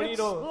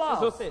ulamuliro love.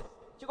 sizonse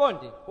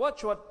chikondi.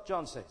 Watch what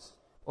John says.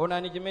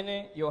 Onani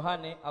chimene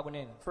Yohane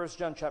akunena. 1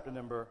 John chapter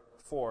number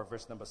 4,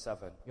 verse number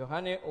 7.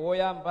 Yohane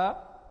woyamba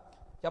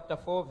chapter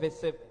 4 verse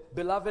 7.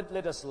 Beloved,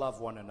 let us love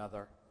one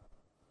another,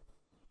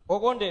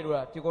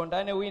 Okondedwa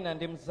tikondane wina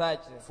ndi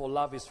mnzache for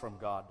love is from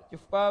God.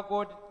 chifukwa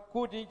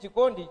kuti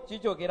chikondi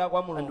chichokera kwa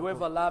And Mulungu.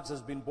 whoever loves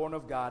has been born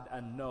of God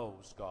and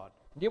knows God.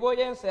 Ndipo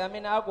yense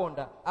amene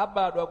akonda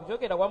abadwa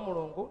kuchokera kwa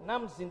Mulungu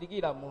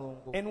namzindikira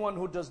Mulungu. Anyone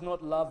who does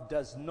not love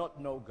does not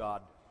know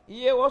God,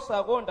 Iye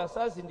wosakonda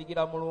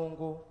sazindikira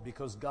Mulungu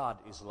because God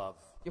is love.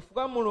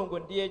 chifukwa Mulungu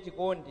ndiye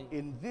chikondi.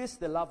 In this,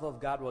 the love of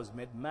God was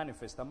made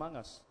manifest among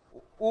us,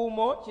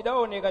 Umo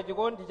chidaoneka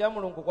chikondi cha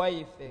Mulungu kwa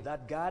ife,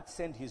 that God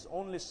sent his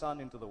only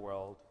Son into the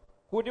world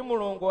kuti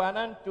Mulungu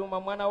anamtuma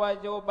mwana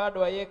wace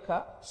wobadwa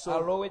yekha So-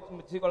 alowe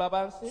mu dziko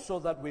lapansi so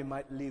that we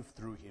might live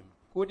through him.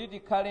 kuti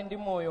tikhale ndi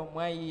moyo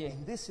mwa iye.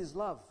 And this is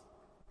love.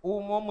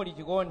 Umo muli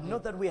chikondi,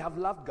 Not that we have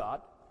loved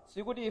God,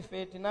 sikuti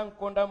ife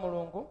tinamkonda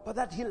Mulungu, but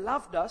that he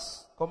loved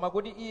us koma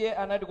kuti iye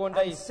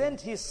anatikonda and ife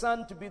sent his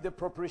Son to be the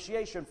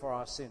propitiation for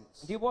our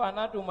sins. ndipo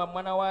anatuma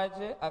mwana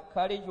wace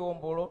akhale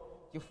chiwombolo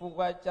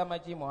chifukwa cha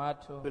machimo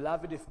athu.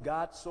 Beloved, if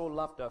God so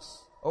loved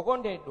us,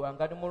 Okondedwa,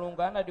 ngati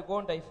Mulungu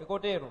anatikonda ife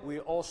kotero, we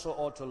also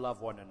ought to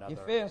love one another.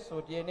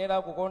 ifenso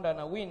tiyenera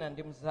kukondana wina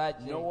ndi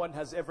mnzache. No one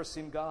has ever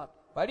seen God.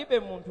 Palibe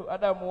munthu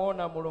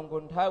adamuona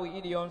Mulungu nthawi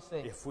iliyonse.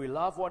 If we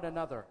love one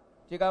another,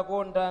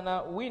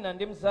 Tikakondana wina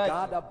ndi God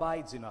mnzache,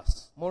 abides in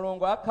us,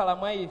 Mulungu akhala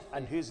mwa ife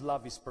and his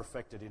love is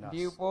perfected in us.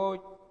 ndipo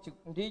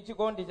ndi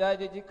chikondi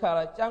chace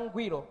chikhala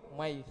changwiro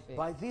mwa ife.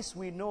 By this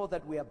we know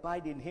that we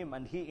abide in him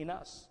and he in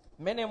us,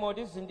 Mmenemo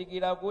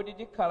tizindikira kuti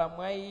tikhala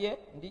mwa iye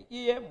ndi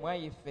iye mwa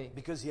ife,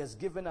 because he has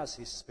given us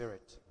his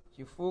Spirit.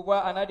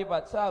 chifukwa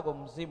anatipatsako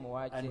mzimu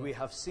And we wace.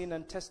 have seen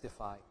and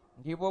testify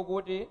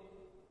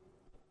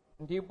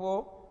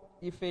Ndipo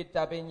ife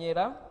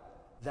tapenyera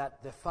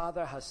that the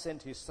Father has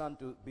sent his Son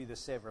to be the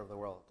Savior of the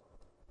world.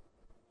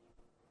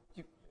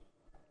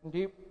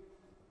 ndi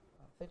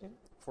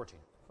 14.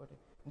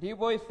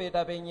 ndipo ife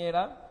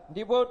tapenyera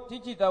ndipo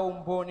tichita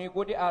umboni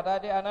kuti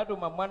Atate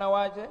anatuma mwana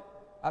wace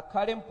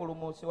akhale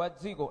mpulumutsi wa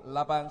dziko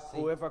lapansi.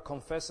 Whoever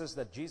confesses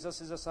that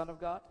Jesus is the Son of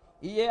God,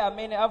 Iye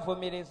amene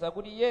avomereza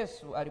kuti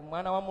Yesu ali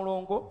mwana wa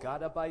Mulungu,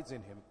 God abides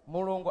in him,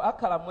 Mulungu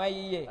akhala mwa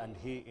iye and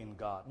he in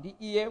God. ndi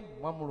iye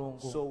mwa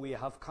Mulungu. So we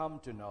have come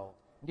to know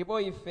Ndipo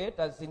ife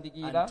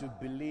tazindikira and to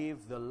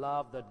believe the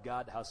love that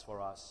God has for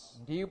us.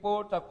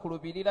 ndipo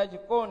takhulupirira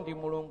chikondi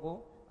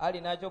Mulungu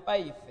ali nacho pa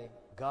ife.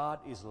 God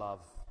is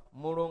love,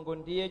 Mulungu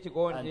ndiye and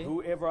chikondi,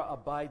 whoever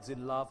abides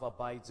in love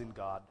abides in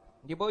God,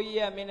 ndipo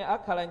iye amene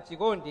akhala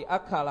mchikondi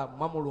akhala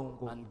mwa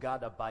Mulungu, and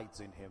God abides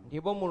in him.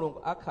 ndipo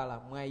Mulungu akhala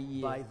mwa By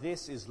iye.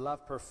 this is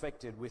love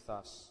perfected with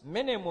us,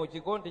 Mmenemo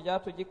chikondi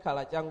chathu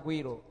chikhala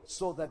changwiro,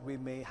 so that we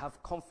may have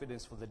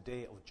confidence for the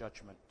day of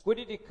judgment.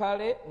 kuti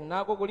tikhale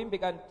nako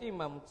kulimbika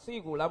mtima mu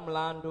tsiku la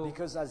mlandu.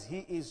 Because as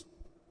he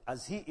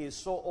is,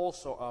 so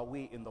also are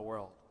we in the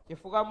world.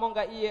 Chifukwa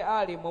monga iye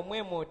ali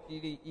momwemo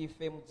tili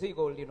ife mu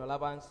dziko lino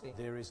lapansi.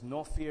 There is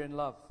no fear in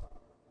love,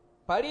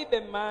 Palibe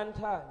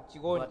mantha but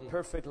mchikondi,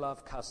 perfect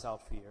love casts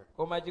out fear.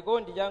 koma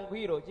chikondi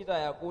changwiro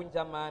chitaya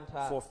kunja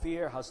mantha. For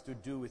fear has to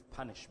do with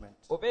punishment.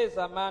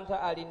 Popeza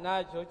mantha ali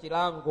nacho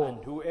chilango,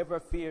 And whoever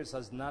fears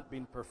has not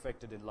been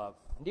perfected in love.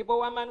 ndipo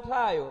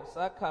wamanthayo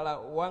sakhala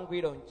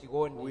wangwiro We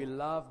mchikondi.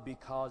 love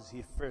because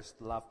he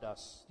first loved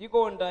us.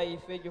 Tikonda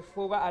ife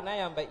chifukwa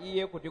anayamba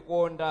iye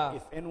kutikonda.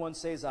 If anyone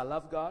says, I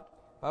love God,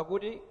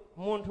 Pakuti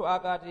munthu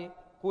akati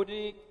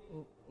kuti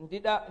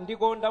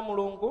ndikonda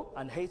Mulungu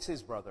and hates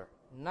his brother,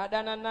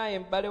 nadana naye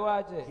m'bale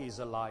wace, he is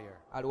a liar.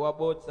 ali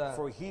wabodza.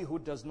 For he who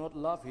does not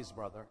love his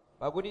brother,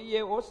 Pakuti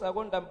iye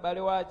osakonda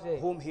m'bale wace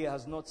whom he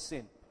has not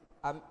seen,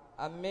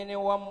 amene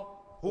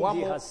whom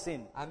he has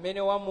seen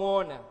amene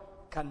wamuona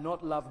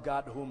cannot love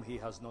God whom he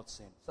has not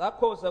seen.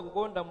 sakhoza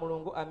kukonda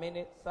mulungu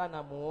amene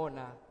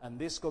sanamuona. And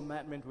this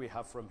commandment we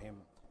have from him.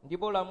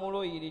 Ndipo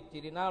lamulo ili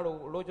tili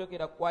nalo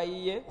lochokera kwa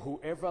iye,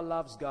 Whoever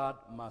loves God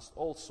must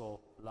also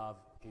love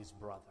his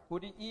brother.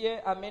 kuti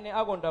iye amene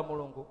akonda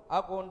mulungu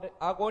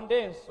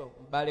akondenso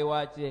m'bale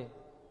wace.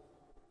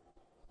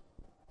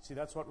 See,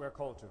 that's what we're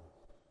called to.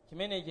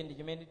 Chimenechi ndi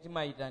chimene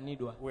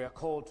timayitanidwa. We are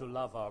called to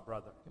love our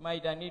brother.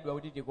 Timayitanidwa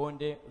kuti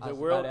tikonde The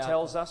world azibale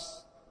tells athu.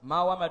 us,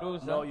 Mawu no,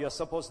 amatiuza, you're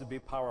supposed to be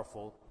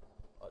powerful.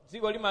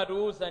 dziko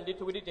limatiuza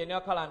ndithu kuti tiyenera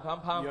kukhala anthu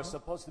You're amphamvu,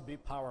 supposed to be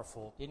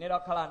powerful. tiyenera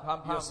kukhala anthu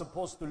You're amphamvu.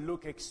 supposed to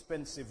look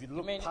expensive. You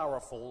look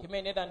powerful.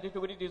 Timenera ndithu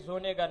kuti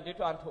tizioneka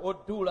ndithu anthu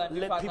odula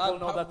ndithu Let anthu people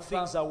know that amphamvu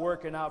things are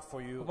working out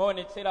for you.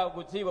 kumaonetsera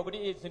kudziwa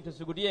kuti izi zinthu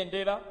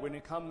zikutiyendera. When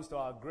it comes to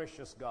our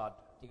gracious God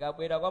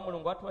Tikabwera kwa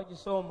mulungu wathu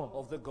wachisomo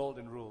of the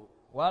golden rule,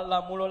 wa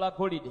lamulo la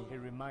golide, he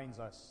reminds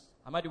us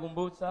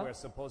amatikumbutsa we're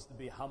supposed to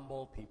be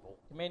humble people.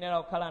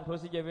 timayenera kukhala anthu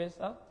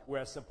odzichepetsa,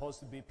 We're supposed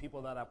to be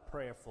people that are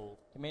prayerful,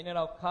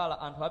 timayenera kukhala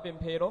anthu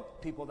apemphero,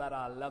 people that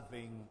are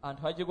loving,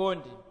 anthu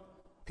achikondi,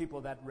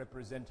 people that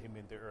represent him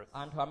in the earth.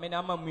 anthu amene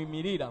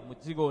amamuyimirira mu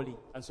dzikoli.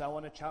 And so I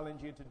want to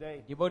challenge you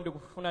today. Ndipo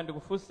ndikufuna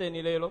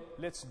ndikufunseni lero,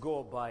 Let's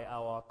go by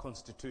our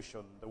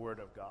constitution, the word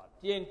of God.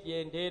 tiye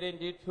tiyendere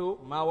ndithu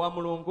mawu a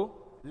mulungu,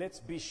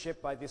 Let's be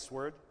shaped by this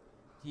word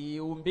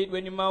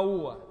tiumbidwe ndi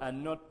mawuwa,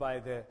 and not by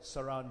the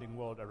surrounding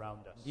world around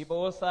us.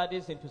 ndipo osati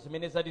zinthu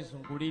zimene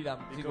zatizungulira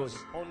mdzikoli. Because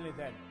only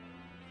then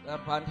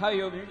Pa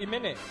nthawiyo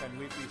imene can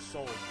we be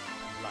sold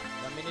in life.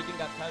 pamene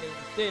tingakhale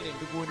mtele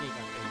ndi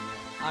kuwunika.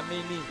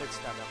 Ameni. Let's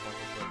stand up on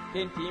the word.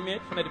 Tiye tiyime,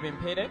 tifuna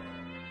tipemphere.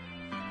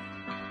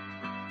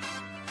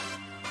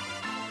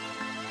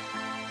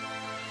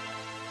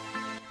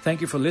 Thank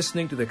you for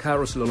listening to the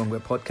Kairos Lilongwe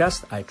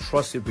podcast. I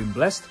trust you've been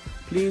blessed.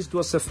 Please do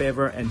us a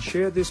favor and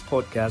share this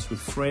podcast with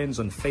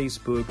friends on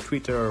Facebook,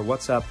 Twitter, or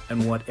WhatsApp,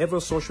 and whatever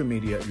social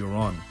media you're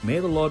on. May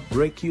the Lord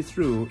break you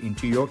through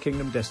into your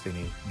kingdom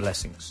destiny.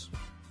 Blessings.